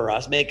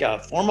make a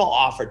formal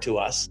offer to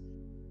us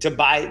to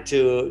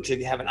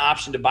have an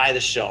option to buy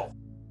the show.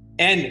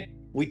 And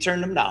we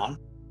turned them down.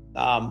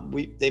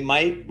 We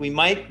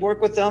might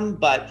work with them,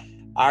 but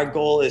our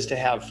goal is to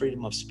have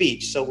freedom of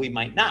speech, so we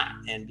might not.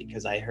 And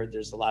because I heard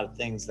there's a lot of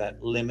things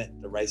that limit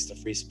the rights to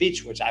free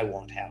speech, which I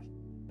won't have,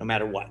 no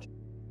matter what.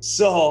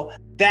 So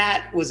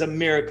that was a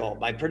miracle.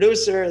 My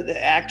producer,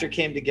 the actor,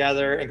 came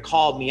together and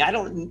called me.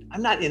 I'm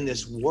not in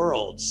this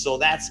world, so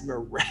that's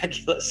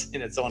miraculous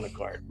in its own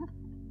accord.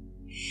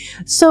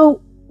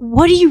 So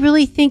what do you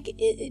really think,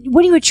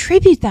 what do you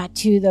attribute that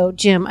to though,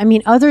 Jim? I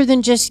mean, other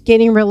than just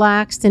getting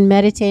relaxed and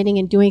meditating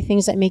and doing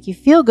things that make you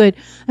feel good,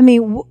 I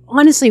mean,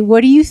 honestly,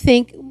 what do you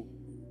think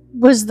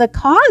was the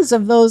cause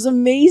of those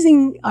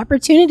amazing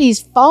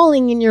opportunities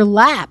falling in your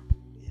lap?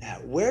 Yeah,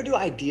 where do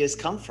ideas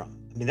come from?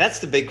 I mean, that's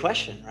the big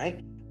question,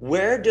 right?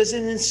 Where does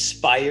an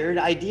inspired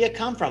idea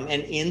come from?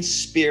 An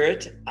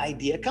in-spirit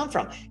idea come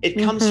from? It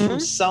comes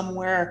from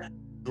somewhere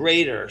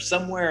greater,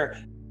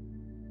 somewhere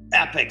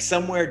epic,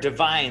 somewhere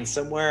divine,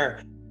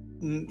 somewhere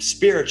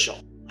spiritual.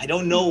 I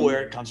don't know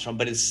where it comes from,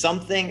 but it's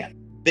something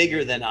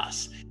bigger than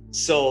us.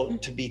 So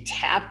to be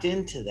tapped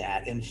into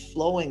that and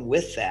flowing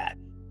with that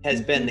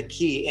has been the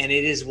key. And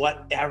it is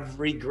what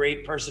every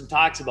great person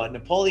talks about.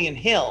 Napoleon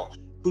Hill,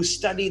 who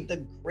studied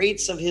the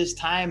greats of his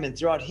time and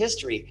throughout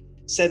history,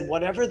 said,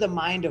 whatever the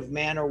mind of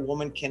man or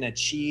woman can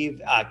achieve,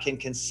 can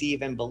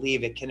conceive and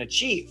believe, it can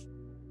achieve.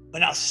 But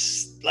now,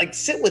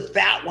 sit with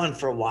that one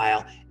for a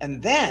while,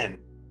 and then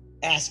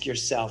ask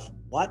yourself,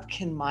 what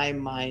can my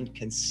mind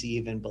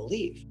conceive and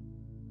believe?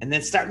 And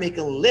then start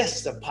making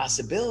lists of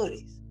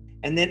possibilities.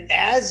 And then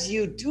as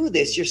you do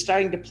this, you're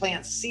starting to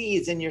plant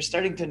seeds, and you're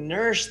starting to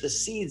nourish the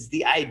seeds,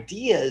 the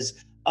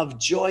ideas of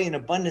joy and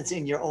abundance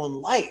in your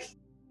own life.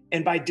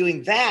 And by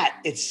doing that,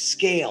 it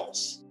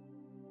scales.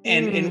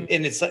 And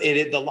it's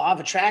the law of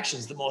attraction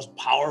is the most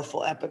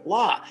powerful epic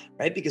law,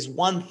 right? Because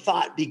one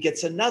thought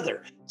begets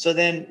another. So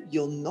then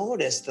you'll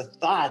notice the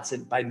thoughts,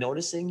 and by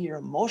noticing your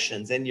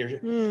emotions, and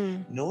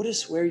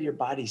notice where your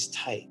body's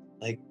tight.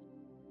 Like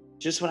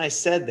just when I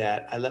said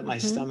that, I let my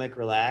stomach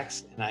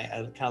relax, and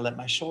I kind of let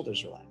my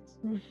shoulders relax.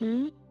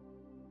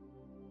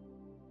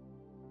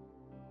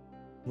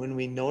 When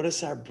we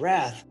notice our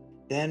breath,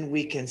 then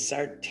we can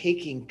start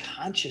taking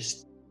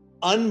conscious,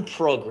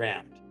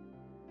 unprogrammed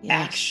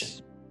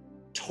action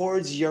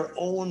towards your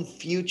own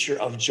future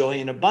of joy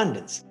and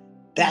abundance.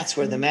 That's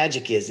where the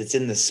magic is. It's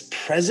in this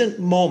present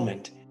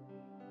moment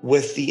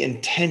with the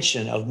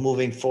intention of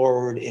moving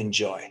forward in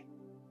joy.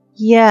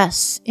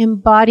 Yes,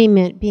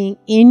 embodiment, being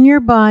in your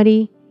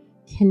body,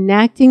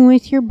 connecting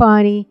with your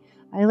body.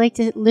 I like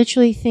to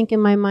literally think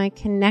in my mind,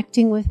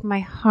 connecting with my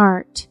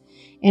heart,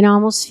 and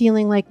almost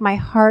feeling like my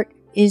heart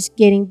is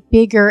getting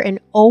bigger and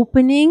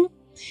opening.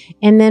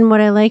 And then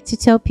what I like to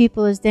tell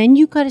people is then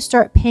you got to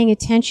start paying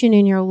attention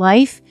in your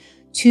life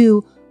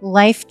to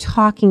life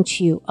talking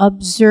to you.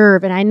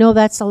 Observe. And I know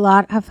that's a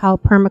lot of how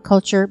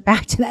permaculture,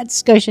 back to that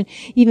discussion,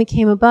 even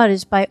came about,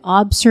 is by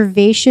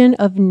observation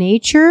of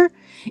nature.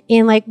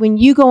 And like when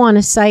you go on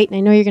a site, and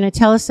I know you're going to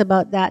tell us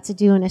about that to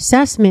do an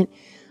assessment,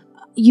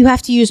 you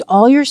have to use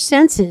all your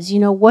senses.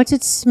 What's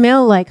it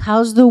smell like?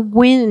 How's the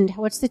wind?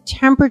 What's the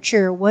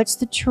temperature? What's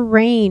the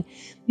terrain?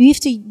 We have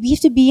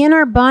to be in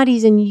our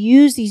bodies and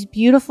use these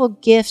beautiful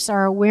gifts,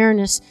 our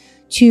awareness,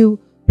 to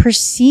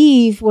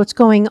perceive what's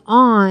going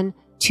on,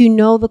 to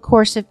know the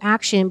course of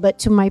action. But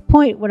to my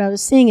point, what I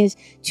was saying is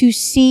to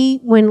see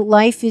when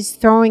life is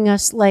throwing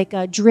us like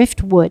a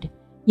driftwood,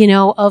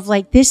 of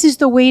like, this is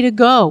the way to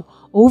go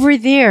over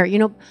there,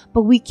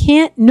 but we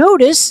can't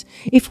notice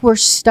if we're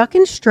stuck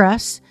in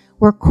stress,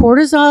 we're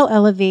cortisol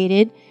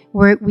elevated,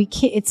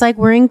 It's like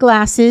wearing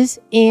glasses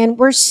and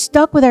we're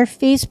stuck with our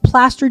face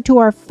plastered to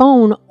our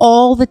phone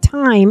all the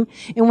time,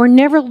 and we're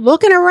never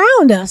looking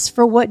around us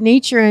for what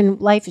nature and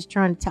life is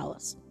trying to tell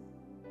us.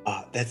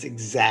 That's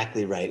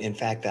exactly right. In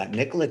fact,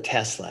 Nikola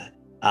Tesla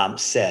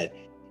said,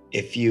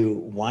 if you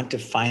want to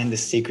find the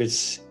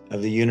secrets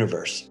of the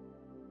universe,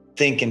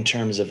 think in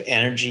terms of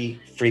energy,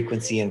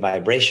 frequency, and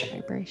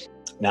vibration.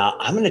 Now,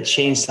 I'm going to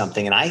change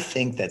something, and I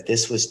think that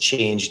this was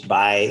changed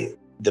by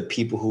the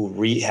people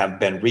who have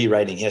been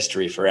rewriting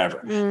history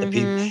forever. The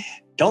people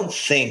don't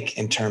think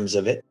in terms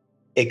of it,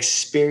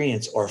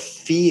 experience or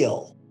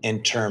feel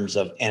in terms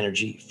of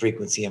energy,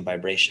 frequency, and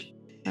vibration.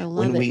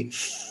 When we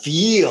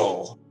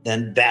feel,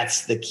 then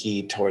that's the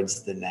key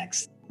towards the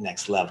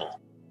next level.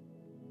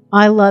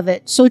 I love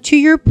it. So to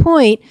your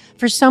point,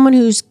 for someone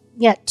who's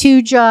got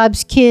 2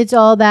 jobs, kids,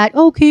 all that,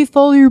 okay,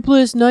 follow your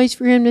bliss, nice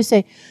for him to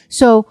say.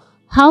 So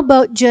how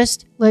about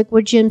just like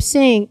what Jim's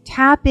saying,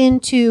 tap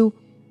into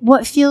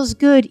what feels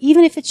good,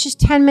 even if it's just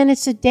 10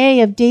 minutes a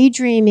day of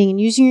daydreaming and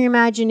using your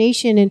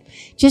imagination and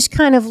just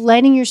kind of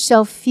letting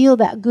yourself feel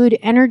that good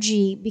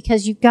energy,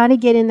 because you've got to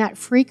get in that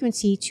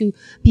frequency to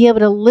be able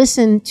to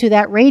listen to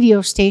that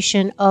radio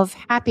station of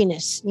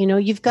happiness.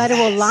 You've got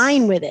to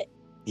align with it.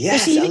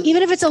 Yes.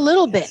 Even if it's a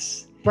little bit,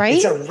 right?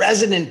 It's a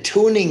resonant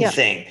tuning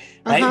thing,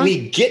 right?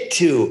 We get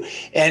to,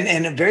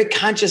 and I'm very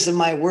conscious of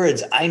my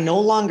words. I no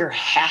longer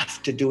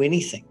have to do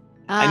anything.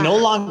 I no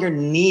longer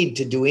need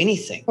to do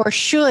anything. Or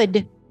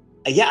should.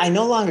 Yeah, I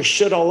no longer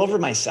should all over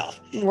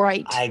myself.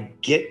 Right. I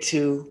get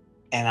to,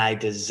 and I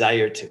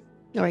desire to.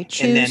 Or I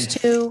choose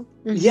to.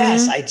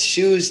 Yes, I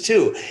choose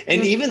to.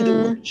 And even the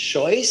word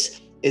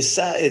choice is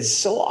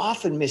so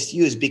often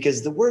misused,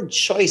 because the word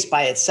choice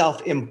by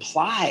itself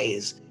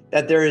implies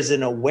that there is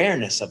an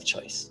awareness of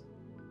choice.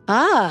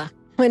 I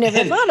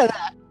never thought of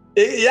that.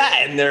 Yeah,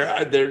 and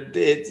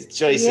it's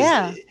choices.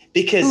 Yeah.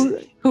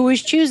 Because who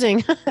is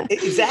choosing?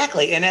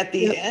 Exactly. And at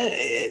the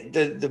end,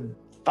 the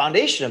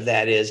foundation of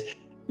that is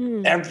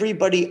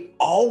everybody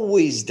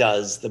always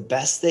does the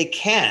best they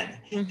can.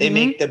 They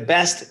make the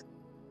best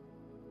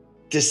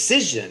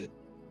decision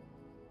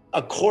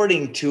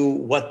according to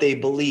what they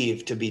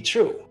believe to be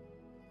true.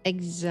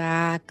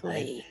 Exactly.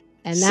 Right?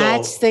 And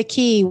that's the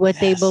key, what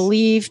they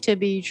believe to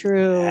be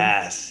true.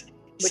 Yes.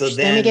 Which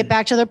then we get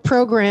back to the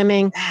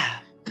programming.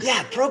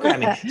 Yeah,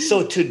 programming.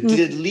 So to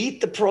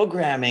delete the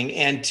programming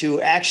and to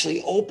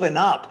actually open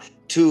up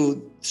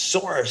to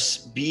source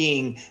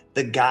being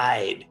the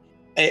guide,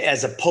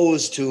 as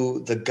opposed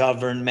to the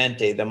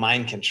governmente, the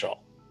mind control.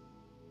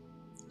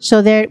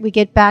 So there we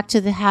get back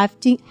to the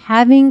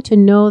having to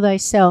know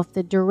thyself,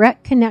 the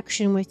direct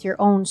connection with your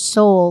own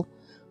soul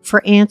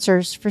for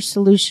answers, for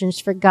solutions,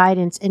 for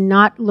guidance, and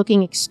not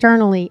looking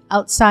externally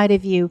outside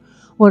of you.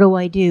 What do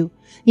I do?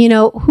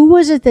 Who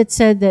was it that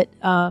said that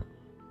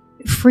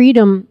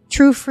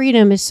true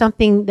freedom is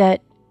something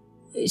that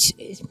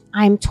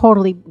I'm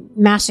totally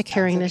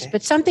massacring this,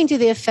 but something to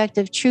the effect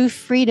of true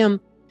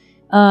freedom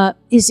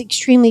is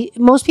extremely,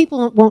 most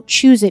people won't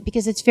choose it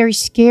because it's very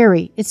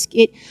scary.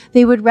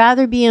 They would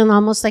rather be in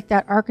almost like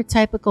that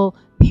archetypical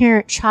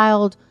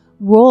parent-child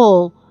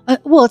role.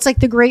 It's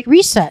like the Great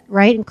Reset,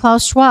 right? And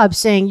Klaus Schwab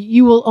saying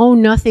you will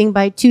own nothing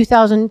by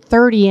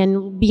 2030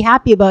 and be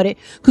happy about it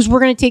because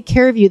we're going to take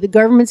care of you. The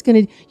government's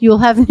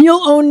you'll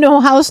own no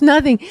house,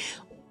 nothing.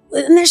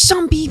 And there's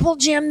some people,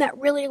 Jim, that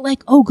really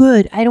like, oh,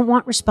 good, I don't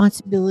want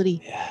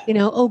responsibility.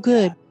 Oh,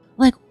 good.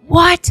 Like,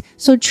 what?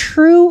 So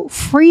true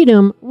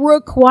freedom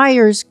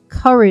requires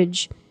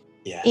courage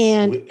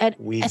and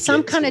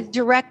some kind of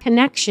direct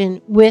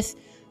connection with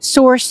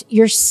source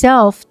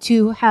yourself,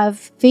 to have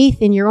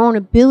faith in your own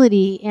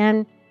ability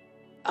and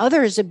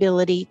others'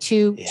 ability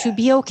to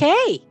be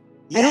okay.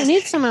 Yes. I don't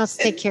need someone else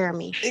to take care of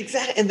me.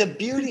 Exactly. And the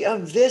beauty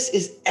of this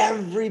is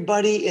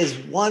everybody is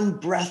one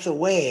breath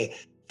away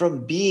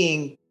from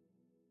being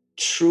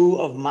true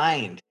of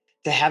mind,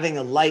 to having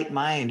a light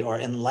mind or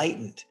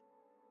enlightened.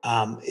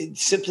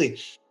 Simply,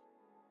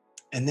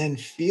 and then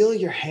feel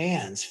your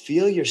hands,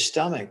 feel your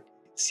stomach,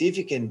 see if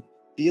you can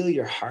feel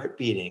your heart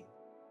beating.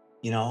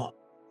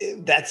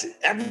 That's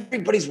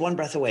everybody's one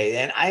breath away.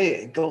 And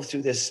I go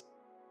through this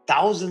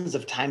thousands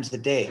of times a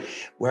day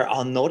where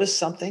I'll notice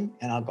something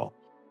and I'll go,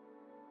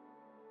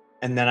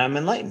 and then I'm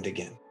enlightened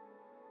again.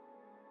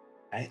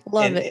 Right?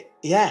 Love it.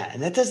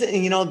 And that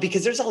doesn't,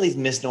 because there's all these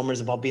misnomers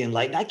about being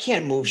enlightened. I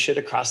can't move shit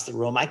across the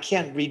room. I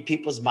can't read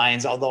people's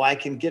minds, although I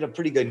can get a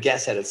pretty good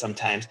guess at it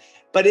sometimes.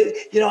 But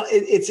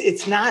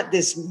it's not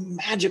this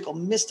magical,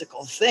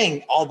 mystical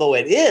thing, although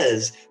it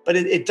is. But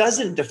it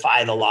doesn't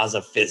defy the laws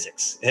of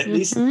physics. At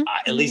least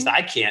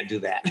I can't do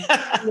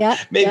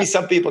that. Maybe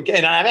some people can.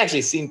 And I've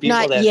actually seen people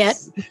not that yet.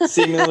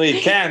 seemingly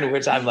can,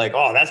 which I'm like,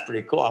 oh, that's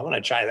pretty cool. I want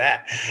to try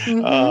that.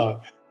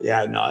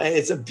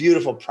 It's a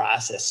beautiful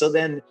process. So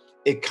then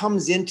it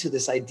comes into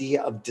this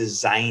idea of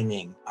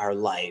designing our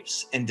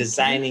lives, and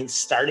designing,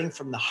 starting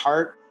from the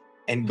heart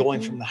and going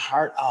from the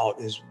heart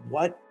out, is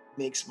what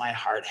makes my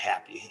heart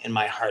happy and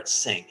my heart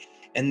sing.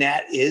 And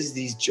that is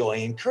these joy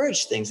and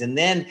courage things. And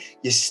then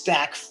you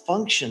stack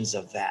functions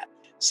of that.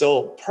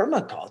 So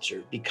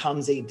permaculture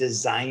becomes a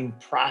design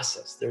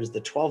process. There's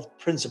the 12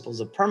 principles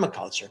of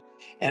permaculture,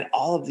 and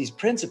all of these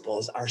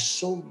principles are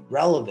so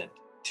relevant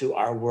to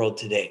our world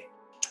today.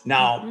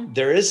 Now,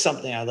 there is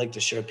something I'd like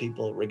to share with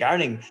people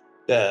regarding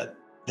the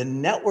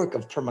network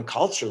of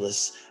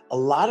permaculturalists. A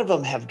lot of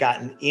them have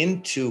gotten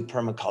into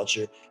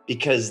permaculture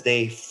because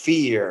they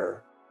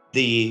fear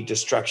the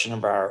destruction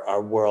of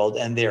our world,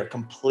 and they're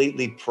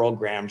completely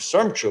programmed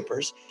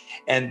stormtroopers,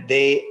 and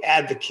they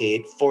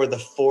advocate for the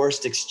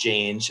forced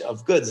exchange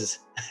of goods,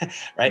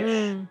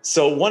 right?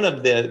 So one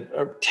of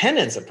the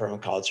tenets of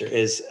permaculture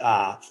is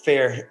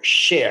fair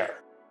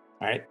share,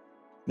 right?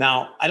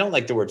 Now, I don't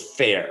like the word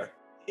fair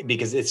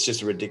because it's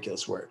just a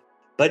ridiculous word,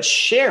 but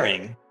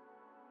sharing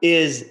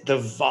is the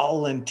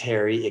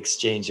voluntary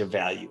exchange of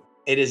value.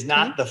 It is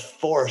not the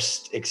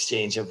forced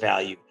exchange of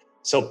value.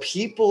 So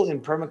people in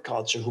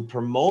permaculture who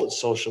promote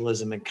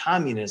socialism and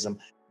communism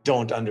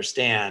don't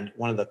understand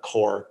one of the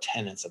core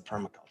tenets of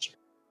permaculture,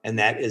 and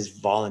that is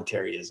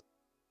voluntarism.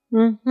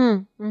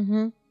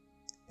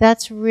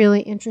 That's really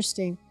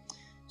interesting.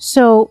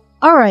 So,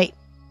 all right,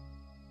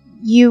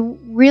 you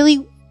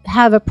really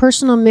have a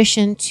personal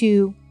mission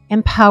to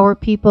empower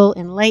people,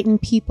 enlighten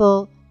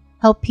people,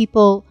 help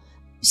people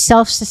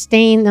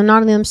self-sustain, not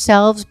only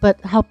themselves, but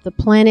help the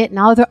planet and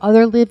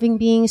other living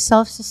beings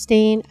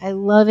self-sustain. I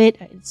love it.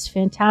 It's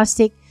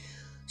fantastic.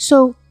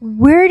 So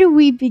where do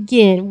we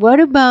begin?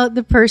 What about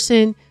the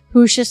person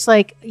who's just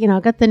like,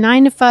 got the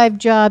 9-to-5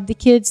 job, the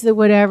kids, the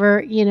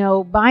whatever,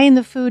 buying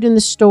the food in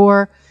the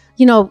store?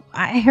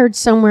 I heard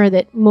somewhere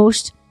that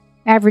most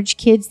average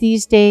kids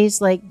these days,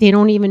 like, they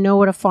don't even know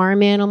what a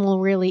farm animal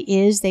really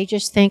is. They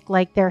just think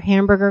like their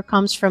hamburger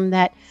comes from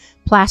that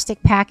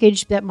plastic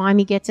package that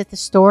mommy gets at the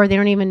store. They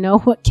don't even know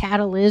what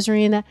cattle is or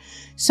any of that.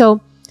 So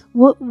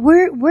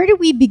where do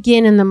we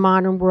begin in the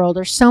modern world?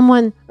 Or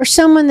someone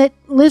that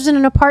lives in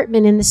an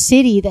apartment in the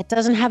city that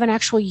doesn't have an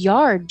actual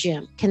yard,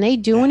 Jim, can they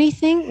do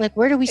anything? Like,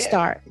 where do we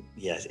start?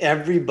 Yes,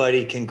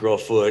 everybody can grow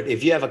food.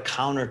 If you have a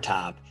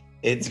countertop,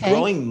 it's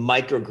growing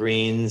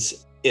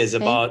microgreens is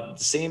about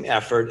the same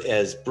effort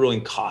as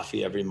brewing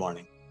coffee every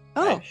morning.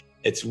 Right?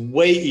 It's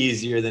way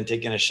easier than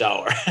taking a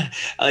shower.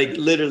 Like,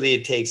 literally,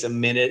 it takes a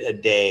minute a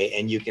day,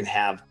 and you can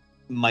have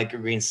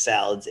microgreen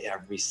salads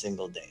every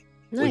single day,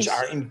 which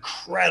are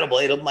incredible.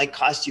 It might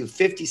cost you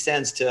 50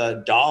 cents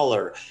to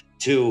 $1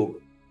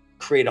 to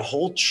create a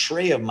whole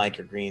tray of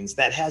microgreens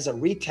that has a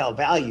retail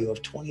value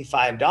of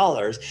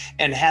 $25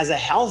 and has a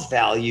health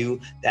value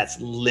that's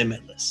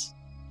limitless.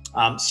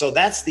 So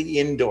that's the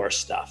indoor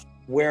stuff.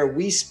 Where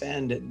we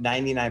spend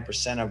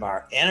 99% of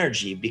our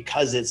energy,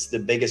 because it's the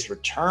biggest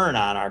return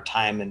on our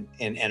time and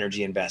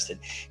energy invested,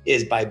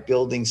 is by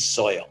building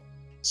soil.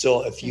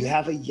 So if you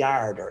have a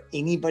yard, or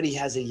anybody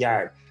has a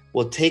yard,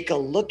 we'll take a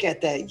look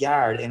at that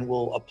yard and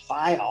we'll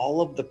apply all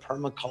of the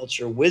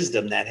permaculture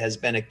wisdom that has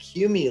been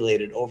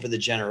accumulated over the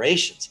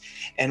generations.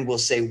 And we'll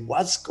say,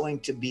 what's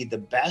going to be the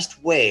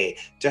best way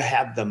to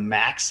have the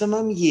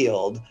maximum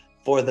yield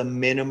for the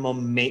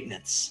minimum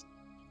maintenance?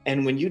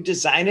 And when you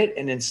design it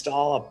and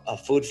install a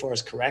food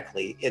forest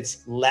correctly,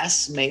 it's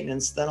less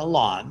maintenance than a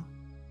lawn,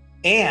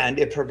 and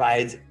it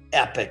provides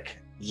epic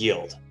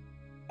yield,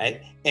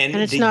 right? And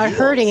it's not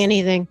hurting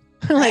anything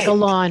like a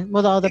lawn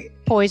with all the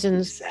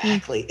poisons.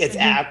 Exactly. It's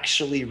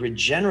actually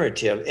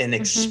regenerative and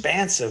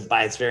expansive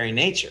by its very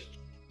nature.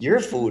 Your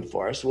food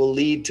forest will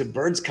lead to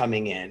birds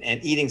coming in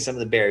and eating some of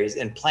the berries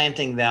and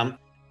planting them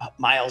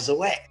miles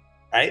away.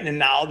 Right. And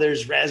now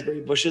there's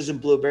raspberry bushes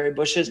and blueberry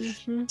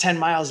bushes 10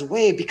 miles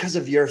away because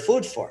of your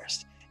food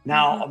forest.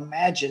 Now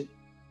imagine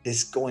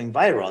this going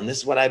viral. And this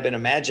is what I've been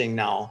imagining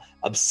now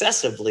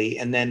obsessively,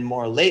 and then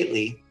more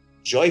lately,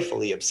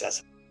 joyfully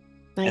obsessive.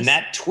 And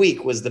that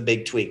tweak was the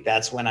big tweak.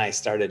 That's when I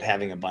started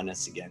having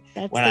abundance again.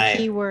 That's the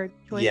key word.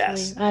 Joyfully.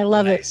 Yes. I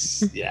love it.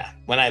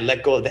 When I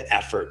let go of the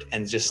effort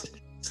and just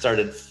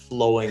started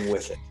flowing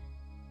with it.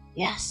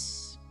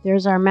 Yes.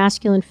 There's our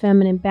masculine,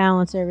 feminine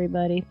balance,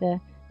 everybody.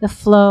 The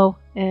flow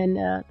and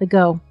the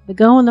go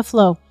and the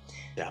flow.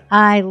 Yeah.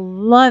 I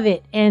love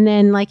it. And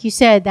then, like you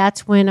said,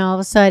 that's when all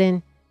of a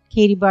sudden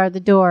Katie barred the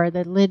door,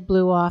 the lid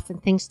blew off,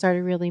 and things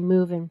started really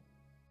moving.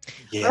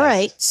 Yes. All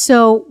right.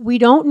 So we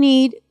don't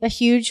need a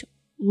huge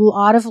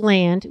lot of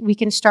land. We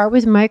can start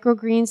with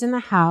microgreens in the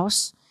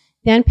house,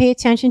 then pay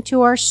attention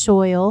to our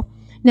soil.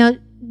 Now,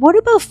 what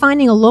about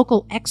finding a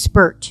local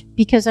expert?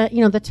 Because,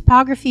 the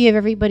topography of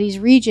everybody's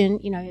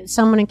region,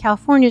 someone in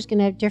California is going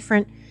to have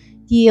different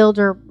yield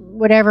or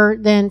whatever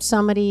than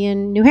somebody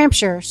in New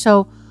Hampshire.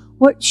 So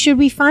what should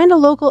we find a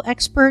local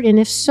expert? And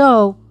if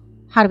so,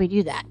 how do we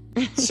do that?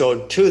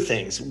 So two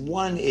things.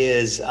 One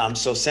is,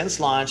 so since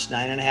launch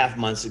 9.5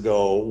 months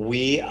ago,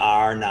 we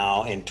are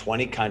now in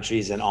 20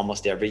 countries in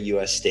almost every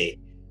US state.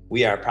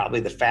 We are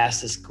probably the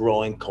fastest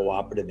growing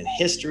cooperative in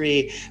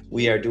history.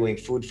 We are doing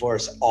food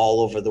forests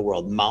all over the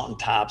world,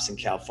 mountaintops in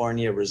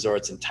California,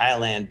 resorts in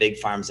Thailand, big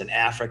farms in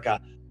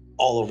Africa,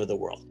 all over the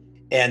world.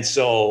 And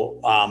so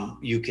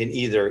you can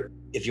either,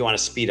 if you want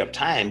to speed up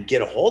time,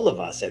 get a hold of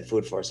us at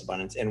Food Forest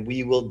Abundance, and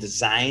we will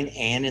design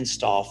and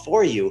install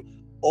for you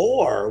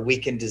or we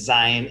can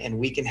design and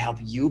we can help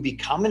you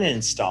become an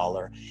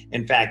installer.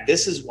 In fact,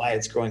 this is why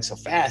it's growing so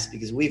fast,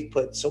 because we've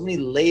put so many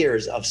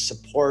layers of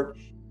support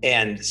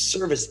and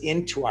service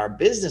into our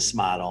business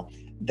model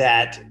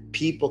that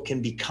people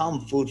can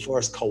become food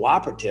forest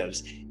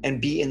cooperatives and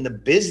be in the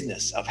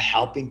business of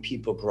helping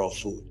people grow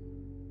food.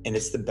 And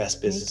it's the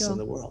best business in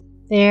the world.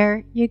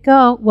 There you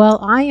go. Well,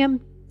 I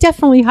am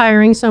definitely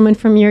hiring someone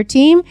from your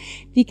team,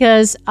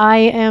 because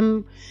I've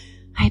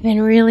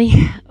been really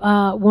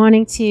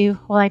wanting to,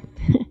 okay,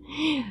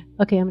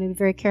 I'm going to be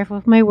very careful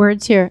with my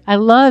words here. I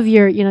love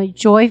your,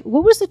 joy.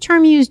 What was the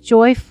term you used?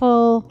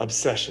 Joyful?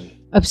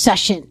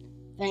 Obsession.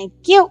 Thank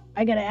you.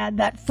 I got to add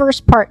that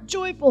first part,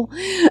 joyful.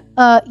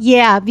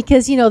 Yeah,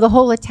 because, the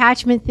whole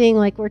attachment thing,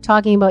 like we're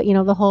talking about,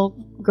 the whole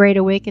Great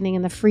Awakening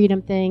and the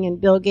freedom thing and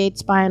Bill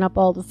Gates buying up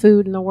all the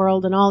food in the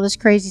world and all this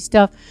crazy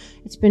stuff.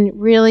 It's been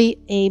really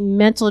a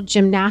mental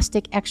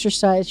gymnastic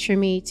exercise for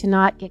me to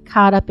not get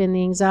caught up in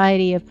the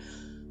anxiety of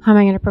how am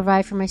I going to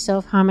provide for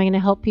myself? How am I going to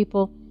help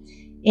people?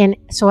 And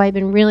so I've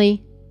been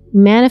really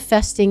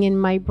manifesting in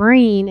my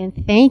brain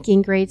and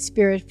thanking Great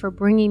Spirit for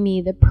bringing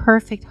me the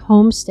perfect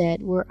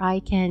homestead where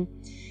I can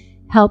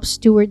help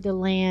steward the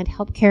land,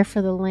 help care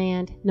for the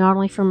land, not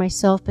only for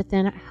myself, but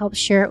then help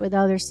share it with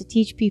others to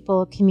teach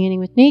people communing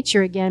with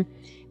nature again.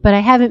 But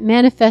I haven't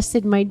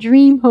manifested my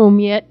dream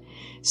home yet.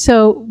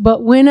 So,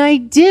 but when I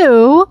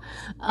do,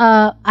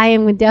 I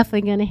am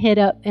definitely going to hit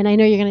up, and I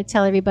know you're going to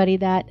tell everybody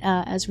that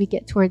as we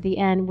get toward the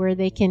end, where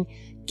they can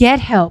get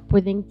help,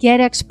 where they can get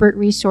expert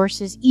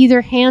resources,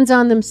 either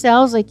hands-on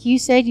themselves, like you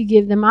said, you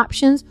give them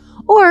options,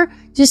 or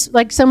just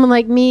like someone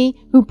like me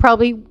who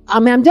probably,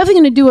 I'm definitely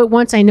going to do it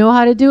once I know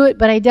how to do it,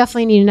 but I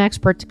definitely need an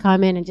expert to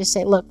come in and just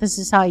say, look, this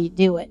is how you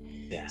do it.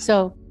 Yeah.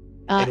 So,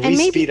 and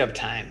maybe speed up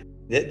time.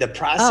 The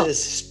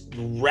process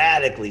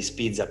radically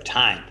speeds up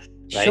time.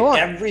 Right? Sure.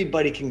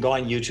 Everybody can go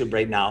on YouTube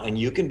right now and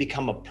you can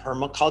become a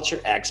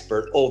permaculture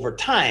expert over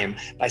time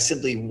by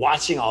simply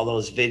watching all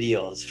those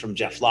videos from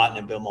Jeff Lawton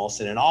and Bill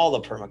Molson and all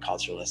the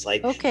permaculturalists.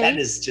 That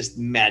is just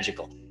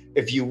magical.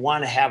 If you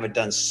want to have it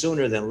done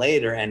sooner than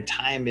later and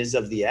time is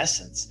of the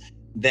essence,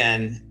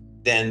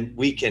 then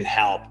we can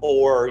help,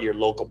 or your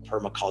local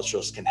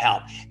permaculturalist can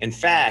help. In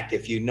fact,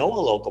 if you know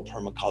a local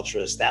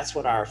permaculturalist, that's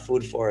what our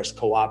Food Forest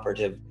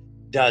Cooperative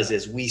does,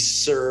 is we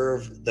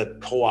serve the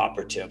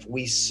cooperative.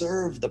 We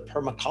serve the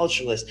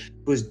permaculturalist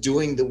who's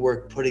doing the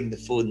work, putting the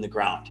food in the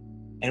ground.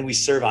 And we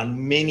serve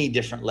on many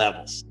different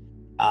levels.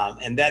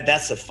 And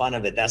that's the fun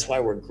of it. That's why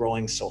we're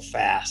growing so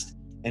fast.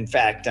 In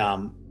fact,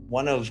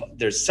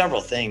 there's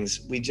several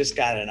things. We just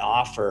got an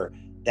offer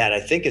that I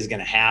think is going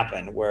to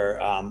happen where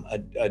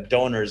a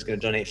donor is going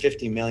to donate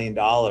 $50 million,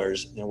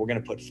 and we're going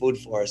to put Food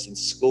Forest in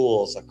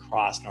schools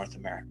across North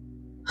America.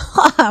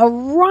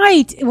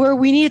 Right, where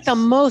we need it the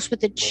most,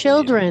 with the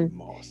children.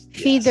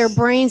 Feed their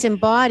brains and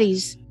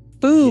bodies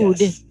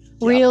food,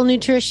 real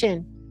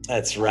nutrition.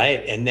 That's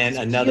right. And then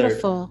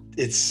Beautiful.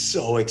 It's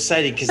so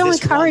exciting because so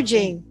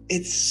encouraging.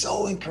 It's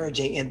so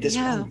encouraging. And this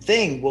one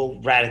thing will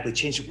radically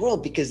change the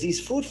world, because these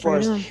food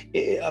forests,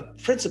 a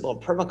principle of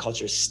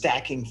permaculture is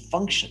stacking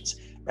functions,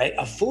 right?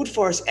 A food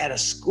forest at a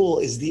school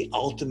is the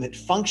ultimate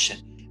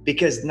function,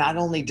 because not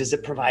only does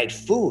it provide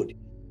food,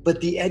 but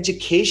the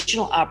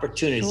educational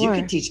opportunities. Sure. You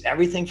can teach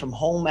everything from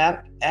home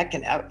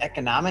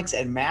economics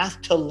and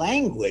math to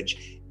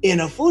language in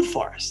a food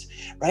forest,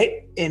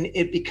 right? And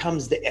it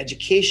becomes the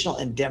educational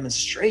and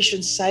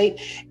demonstration site.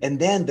 And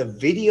then the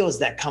videos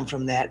that come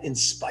from that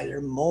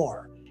inspire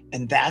more.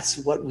 And that's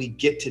what we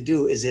get to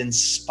do, is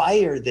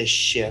inspire this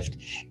shift.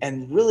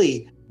 And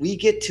really, we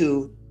get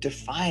to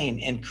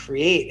define and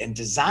create and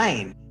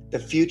design the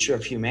future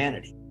of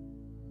humanity.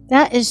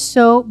 That is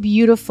so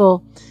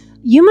beautiful.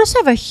 You must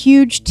have a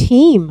huge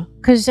team,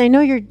 because I know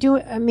you're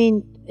doing,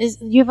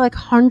 you have like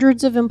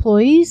hundreds of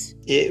employees?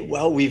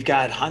 We've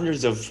got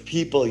hundreds of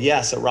people,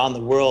 yes, around the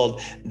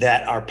world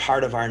that are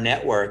part of our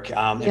network. In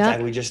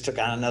fact, we just took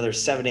on another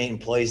 7, 8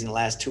 employees in the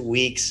last 2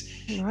 weeks.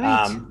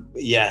 Right.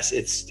 Yes,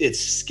 it's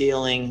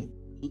scaling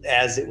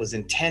as it was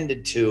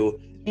intended to,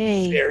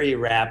 very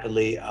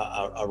rapidly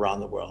around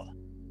the world.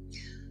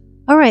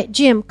 All right,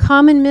 Jim,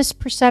 common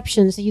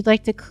misperceptions that you'd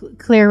like to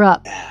clear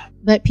up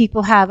that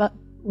people have.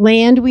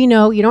 Land, we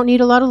know you don't need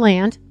a lot of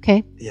land.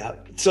 Okay. Yeah.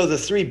 So the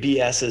 3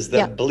 BSs,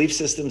 the belief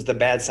systems, the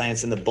bad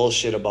science, and the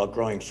bullshit about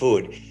growing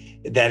food,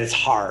 that it's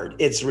hard.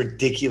 It's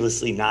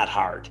ridiculously not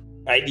hard,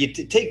 right? You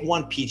take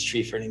one peach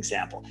tree for an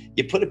example.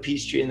 You put a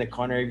peach tree in the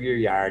corner of your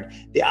yard.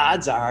 The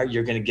odds are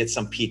you're going to get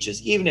some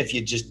peaches, even if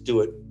you just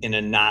do it in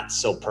a not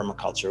so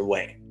permaculture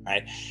way,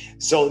 right?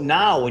 So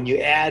now when you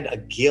add a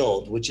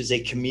guild, which is a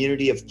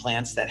community of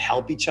plants that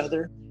help each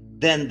other,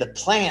 then the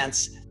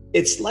plants,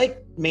 it's like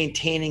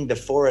maintaining the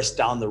forest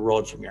down the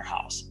road from your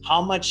house.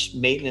 How much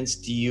maintenance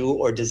do you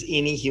or does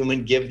any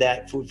human give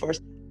that food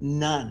forest?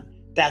 None.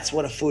 That's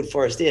what a food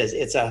forest is.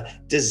 It's a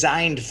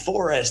designed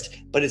forest,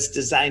 but it's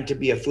designed to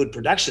be a food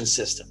production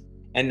system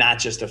and not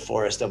just a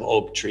forest of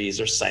oak trees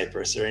or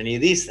cypress or any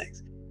of these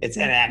things. It's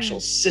an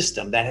actual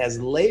system that has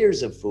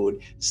layers of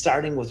food,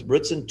 starting with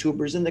roots and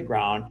tubers in the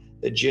ground,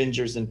 the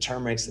gingers and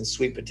turmerics and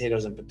sweet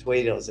potatoes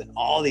and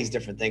all these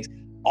different things,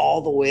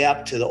 all the way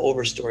up to the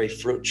overstory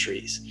fruit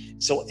trees.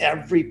 So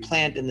every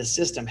plant in the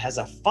system has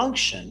a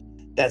function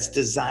that's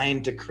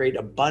designed to create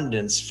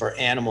abundance for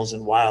animals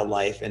and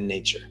wildlife and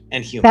nature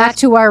and humans. Back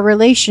to our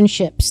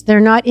relationships. They're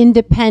not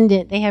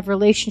independent. They have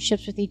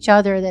relationships with each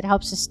other that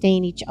help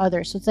sustain each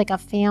other. So it's like a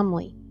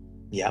family.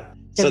 Yep.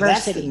 Diversity. So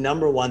that's the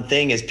number one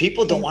thing is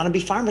people don't want to be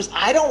farmers.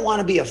 I don't want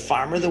to be a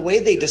farmer. The way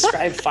they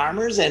describe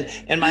farmers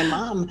and my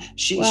mom,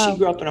 she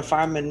grew up in a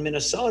farm in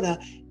Minnesota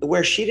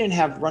where she didn't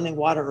have running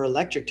water or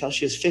electric till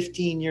she was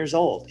 15 years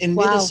old in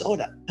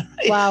Minnesota.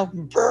 Right? Wow.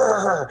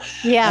 Brr.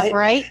 Yeah,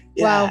 right?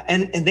 Yeah. Wow.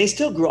 And they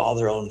still grow all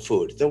their own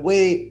food. The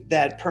way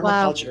that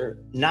permaculture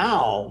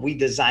now, we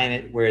design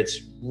it where it's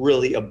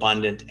really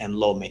abundant and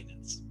low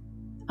maintenance.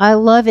 I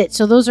love it.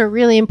 So those are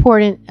really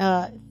important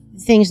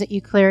things that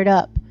you cleared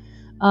up.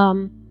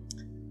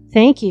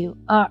 Thank you.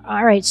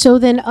 All right. So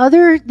then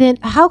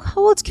how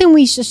else can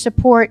we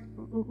support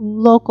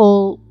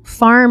local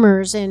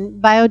farmers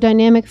and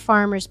biodynamic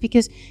farmers?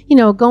 Because,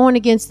 going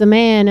against the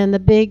man and the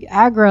big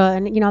agra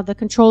and, the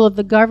control of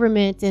the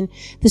government and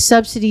the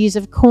subsidies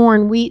of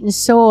corn, wheat, and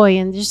soy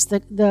and just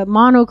the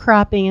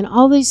monocropping and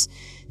all these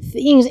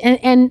things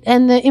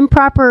and the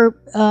improper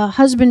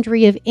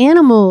husbandry of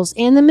animals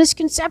and the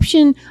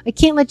misconception. I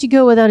can't let you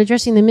go without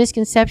addressing the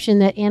misconception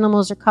that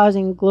animals are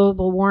causing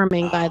global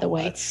warming, by the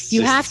way.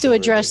 You have to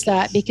address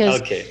that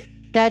because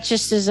that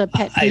just is a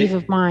pet peeve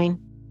of mine.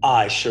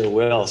 I sure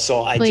will.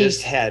 So I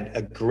just had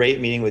a great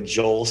meeting with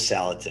Joel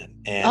Salatin.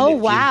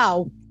 And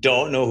you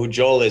don't know who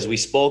Joel is, we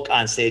spoke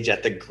on stage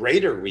at the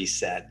Greater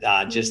Reset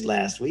just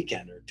last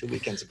weekend or 2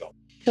 weekends ago.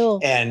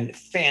 Cool. And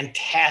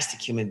fantastic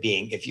human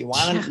being. If you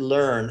want to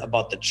learn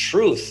about the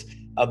truth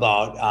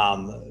about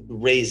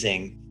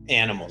raising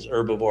animals,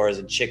 herbivores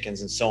and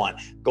chickens and so on,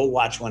 go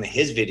watch one of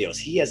his videos.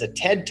 He has a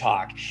TED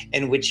Talk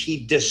in which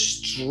he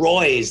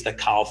destroys the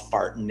cow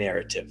fart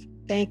narrative.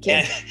 Thank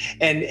you.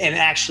 And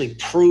actually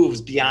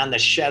proves beyond the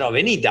shadow of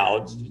any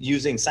doubt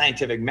using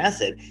scientific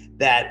method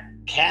that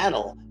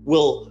cattle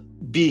will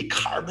be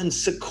carbon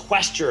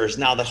sequesters.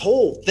 Now, the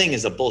whole thing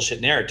is a bullshit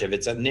narrative.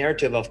 It's a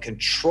narrative of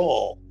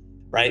control.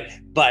 Right.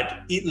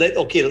 But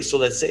so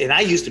let's say, and I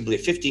used to believe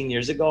 15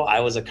 years ago,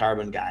 I was a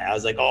carbon guy. I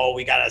was like, oh,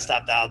 we got to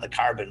stop the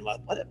carbon.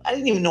 I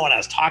didn't even know what I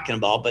was talking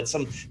about. But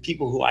some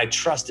people who I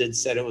trusted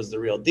said it was the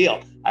real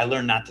deal. I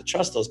learned not to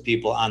trust those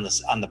people on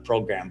the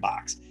program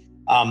box.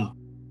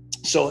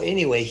 So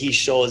anyway, he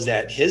shows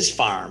that his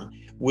farm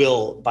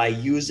will, by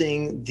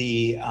using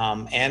the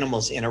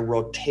animals in a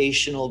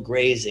rotational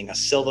grazing, a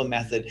Silva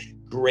method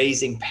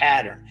grazing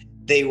pattern,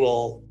 they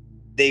will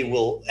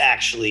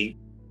actually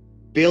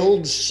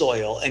build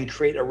soil and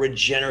create a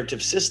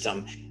regenerative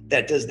system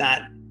that does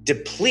not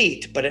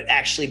deplete, but it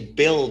actually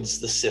builds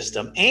the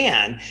system.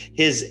 And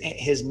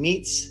his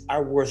meats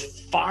are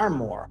worth far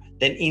more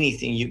than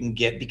anything you can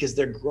get because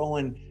they're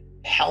growing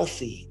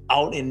healthy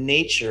out in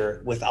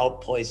nature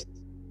without poison.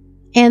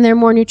 And they're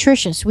more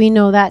nutritious. We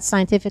know that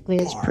scientifically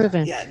it's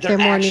proven. Yeah, they're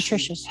more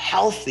nutritious.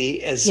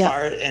 Healthy as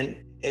far and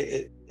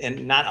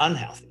not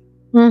unhealthy.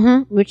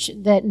 Mm-hmm. Which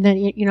that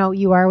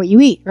you are what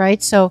you eat,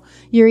 right? So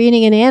you're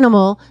eating an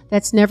animal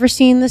that's never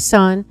seen the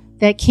sun,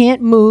 that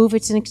can't move.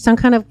 It's in some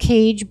kind of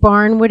cage,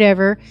 barn,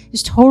 whatever.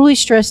 Is totally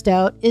stressed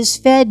out. Is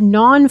fed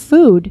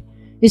non-food.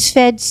 Is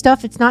fed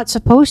stuff it's not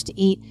supposed to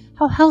eat.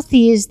 How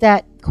healthy is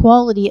that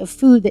quality of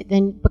food that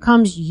then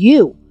becomes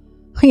you?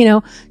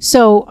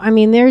 So I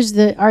mean, there's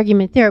the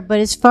argument there. But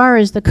as far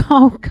as the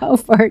cow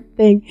fart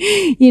thing,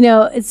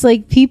 it's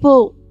like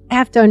people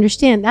have to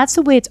understand that's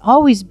the way it's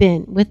always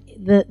been with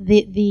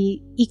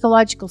the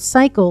ecological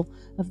cycle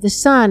of the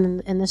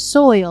sun and the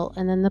soil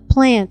and then the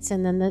plants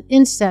and then the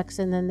insects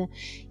and then the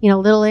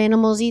little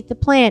animals eat the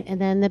plant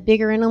and then the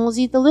bigger animals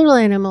eat the little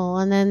animal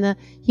and then the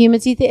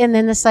humans eat and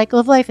then the cycle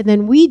of life and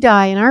then we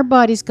die and our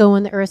bodies go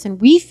in the earth and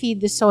we feed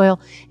the soil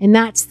and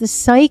that's the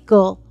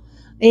cycle.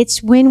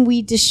 It's when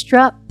we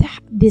disrupt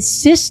the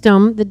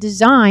system, the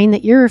design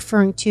that you're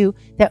referring to,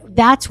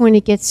 that's when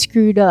it gets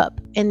screwed up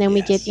and then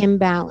we get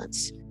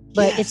imbalance.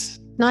 But it's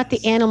not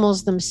the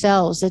animals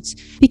themselves. It's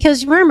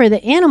because remember,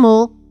 the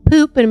animal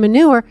poop and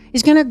manure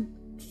is going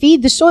to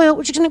feed the soil,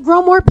 which is going to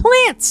grow more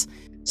plants.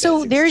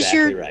 So there's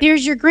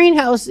your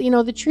greenhouse,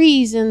 the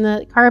trees and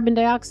the carbon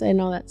dioxide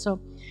and all that.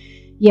 So,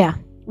 yeah,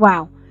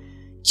 wow,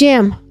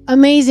 Jim,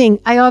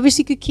 amazing. I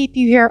obviously could keep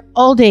you here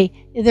all day.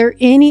 Are there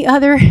any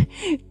other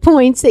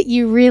points that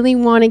you really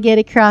want to get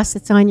across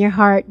that's on your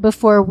heart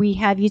before we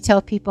have you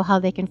tell people how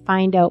they can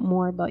find out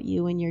more about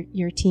you and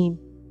your team?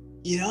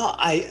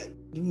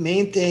 The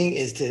main thing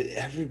is to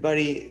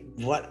everybody,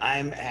 what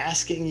I'm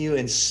asking you,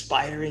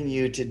 inspiring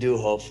you to do,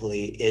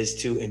 hopefully,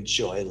 is to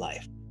enjoy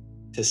life,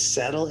 to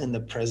settle in the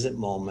present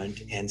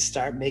moment and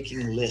start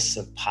making lists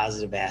of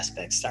positive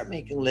aspects, start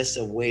making lists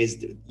of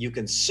ways that you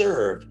can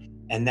serve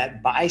and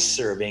that by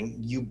serving,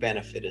 you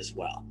benefit as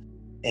well.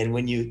 And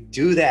when you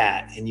do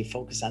that and you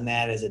focus on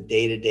that as a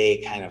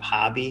day-to-day kind of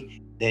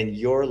hobby, then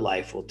your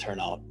life will turn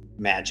out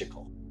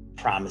magical.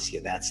 Promise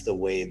you, that's the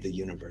way of the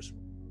universe.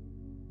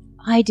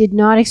 I did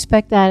not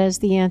expect that as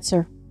the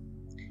answer.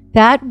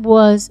 That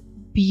was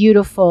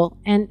beautiful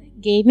and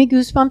gave me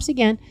goosebumps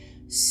again.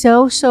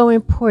 So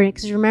important,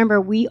 because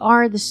remember, we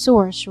are the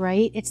source,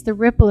 right? It's the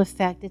ripple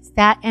effect. It's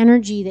that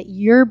energy that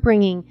you're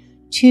bringing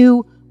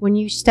to when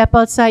you step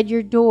outside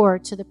your door,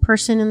 to the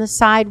person in the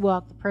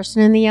sidewalk, the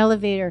person in the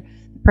elevator,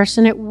 the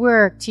person at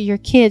work, to your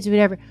kids,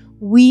 whatever.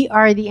 We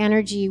are the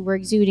energy we're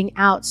exuding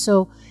out.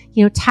 So,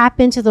 tap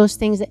into those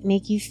things that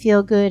make you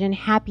feel good and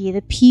happy,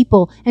 the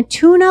people, and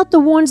tune out the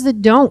ones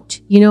that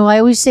don't. I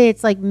always say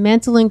it's like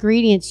mental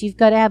ingredients. You've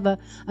got to have a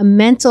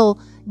mental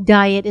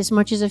diet as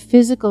much as a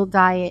physical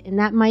diet. And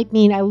that might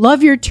mean, I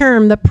love your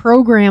term, the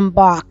program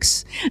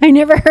box. I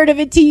never heard of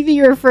a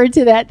TV referred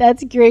to that.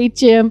 That's great,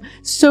 Jim.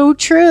 So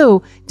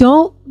true.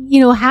 Don't,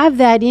 have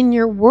that in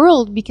your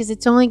world, because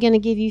it's only going to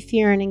give you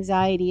fear and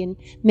anxiety, and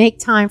make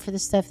time for the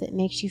stuff that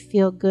makes you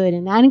feel good.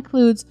 And that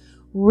includes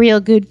real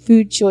good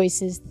food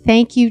choices.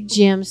 Thank you,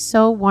 Jim.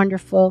 So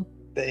wonderful.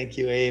 Thank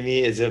you, Amy.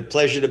 It's a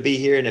pleasure to be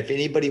here. And if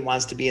anybody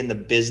wants to be in the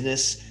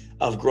business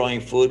of growing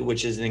food,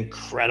 which is an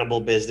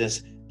incredible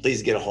business,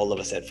 please get a hold of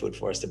us at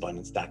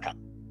foodforestabundance.com.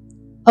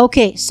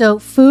 Okay, so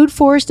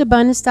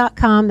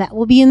foodforestabundance.com. That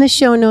will be in the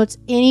show notes.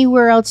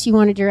 Anywhere else you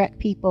want to direct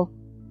people?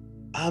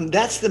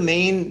 That's the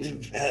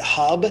main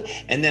hub.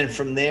 And then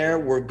from there,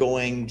 we're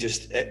going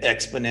just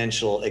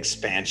exponential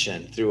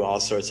expansion through all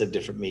sorts of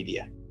different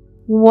media.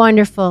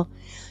 Wonderful.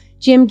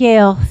 Jim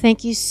Gale,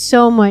 thank you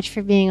so much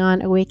for being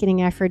on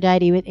Awakening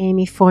Aphrodite with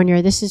Amy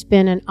Fournier. This has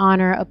been an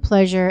honor, a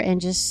pleasure,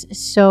 and just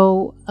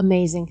so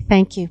amazing.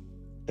 Thank you.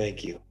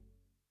 Thank you.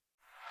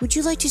 Would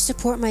you like to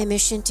support my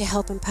mission to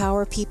help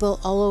empower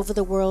people all over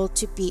the world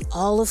to be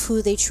all of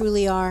who they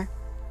truly are?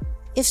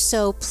 If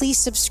so, please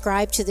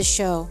subscribe to the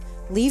show,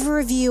 leave a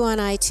review on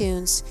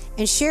iTunes,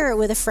 and share it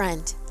with a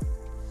friend.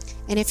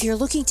 And if you're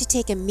looking to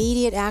take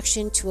immediate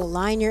action to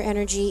align your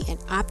energy and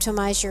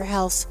optimize your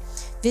health,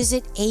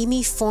 visit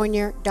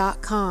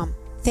amyfournier.com.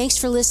 Thanks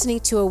for listening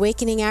to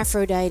Awakening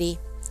Aphrodite.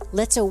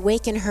 Let's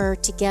awaken her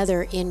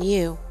together in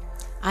you.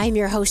 I'm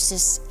your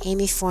hostess,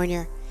 Amy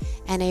Fournier,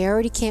 and I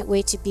already can't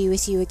wait to be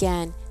with you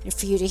again and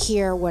for you to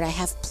hear what I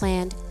have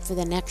planned for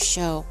the next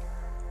show.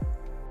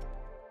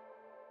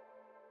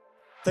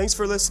 Thanks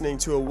for listening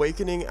to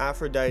Awakening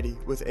Aphrodite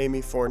with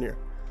Amy Fournier.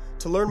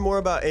 To learn more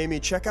about Amy,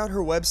 check out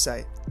her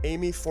website,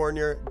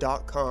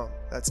 amyfournier.com.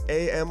 That's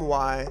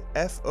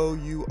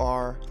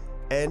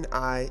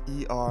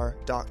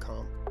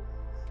AMYFOURNIER.com.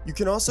 You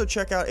can also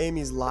check out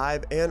Amy's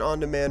live and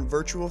on-demand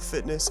virtual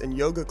fitness and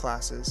yoga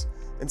classes,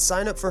 and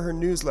sign up for her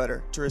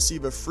newsletter to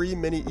receive a free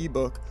mini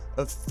ebook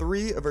of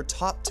 3 of her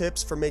top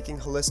tips for making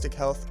holistic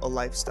health a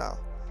lifestyle.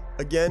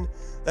 Again,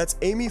 that's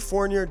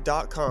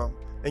amyfournier.com,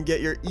 and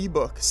get your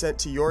ebook sent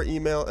to your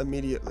email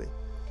immediately.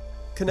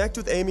 Connect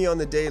with Amy on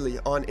the daily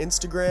on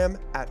Instagram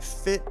at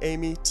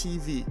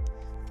FitAmyTV,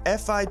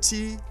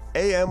 FITAMYTV,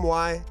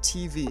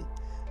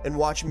 and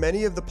watch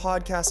many of the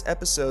podcast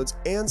episodes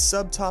and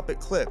subtopic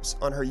clips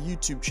on her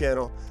YouTube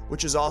channel,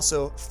 which is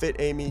also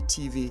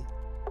FitAmyTV.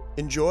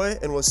 Enjoy,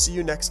 and we'll see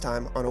you next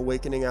time on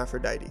Awakening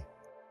Aphrodite.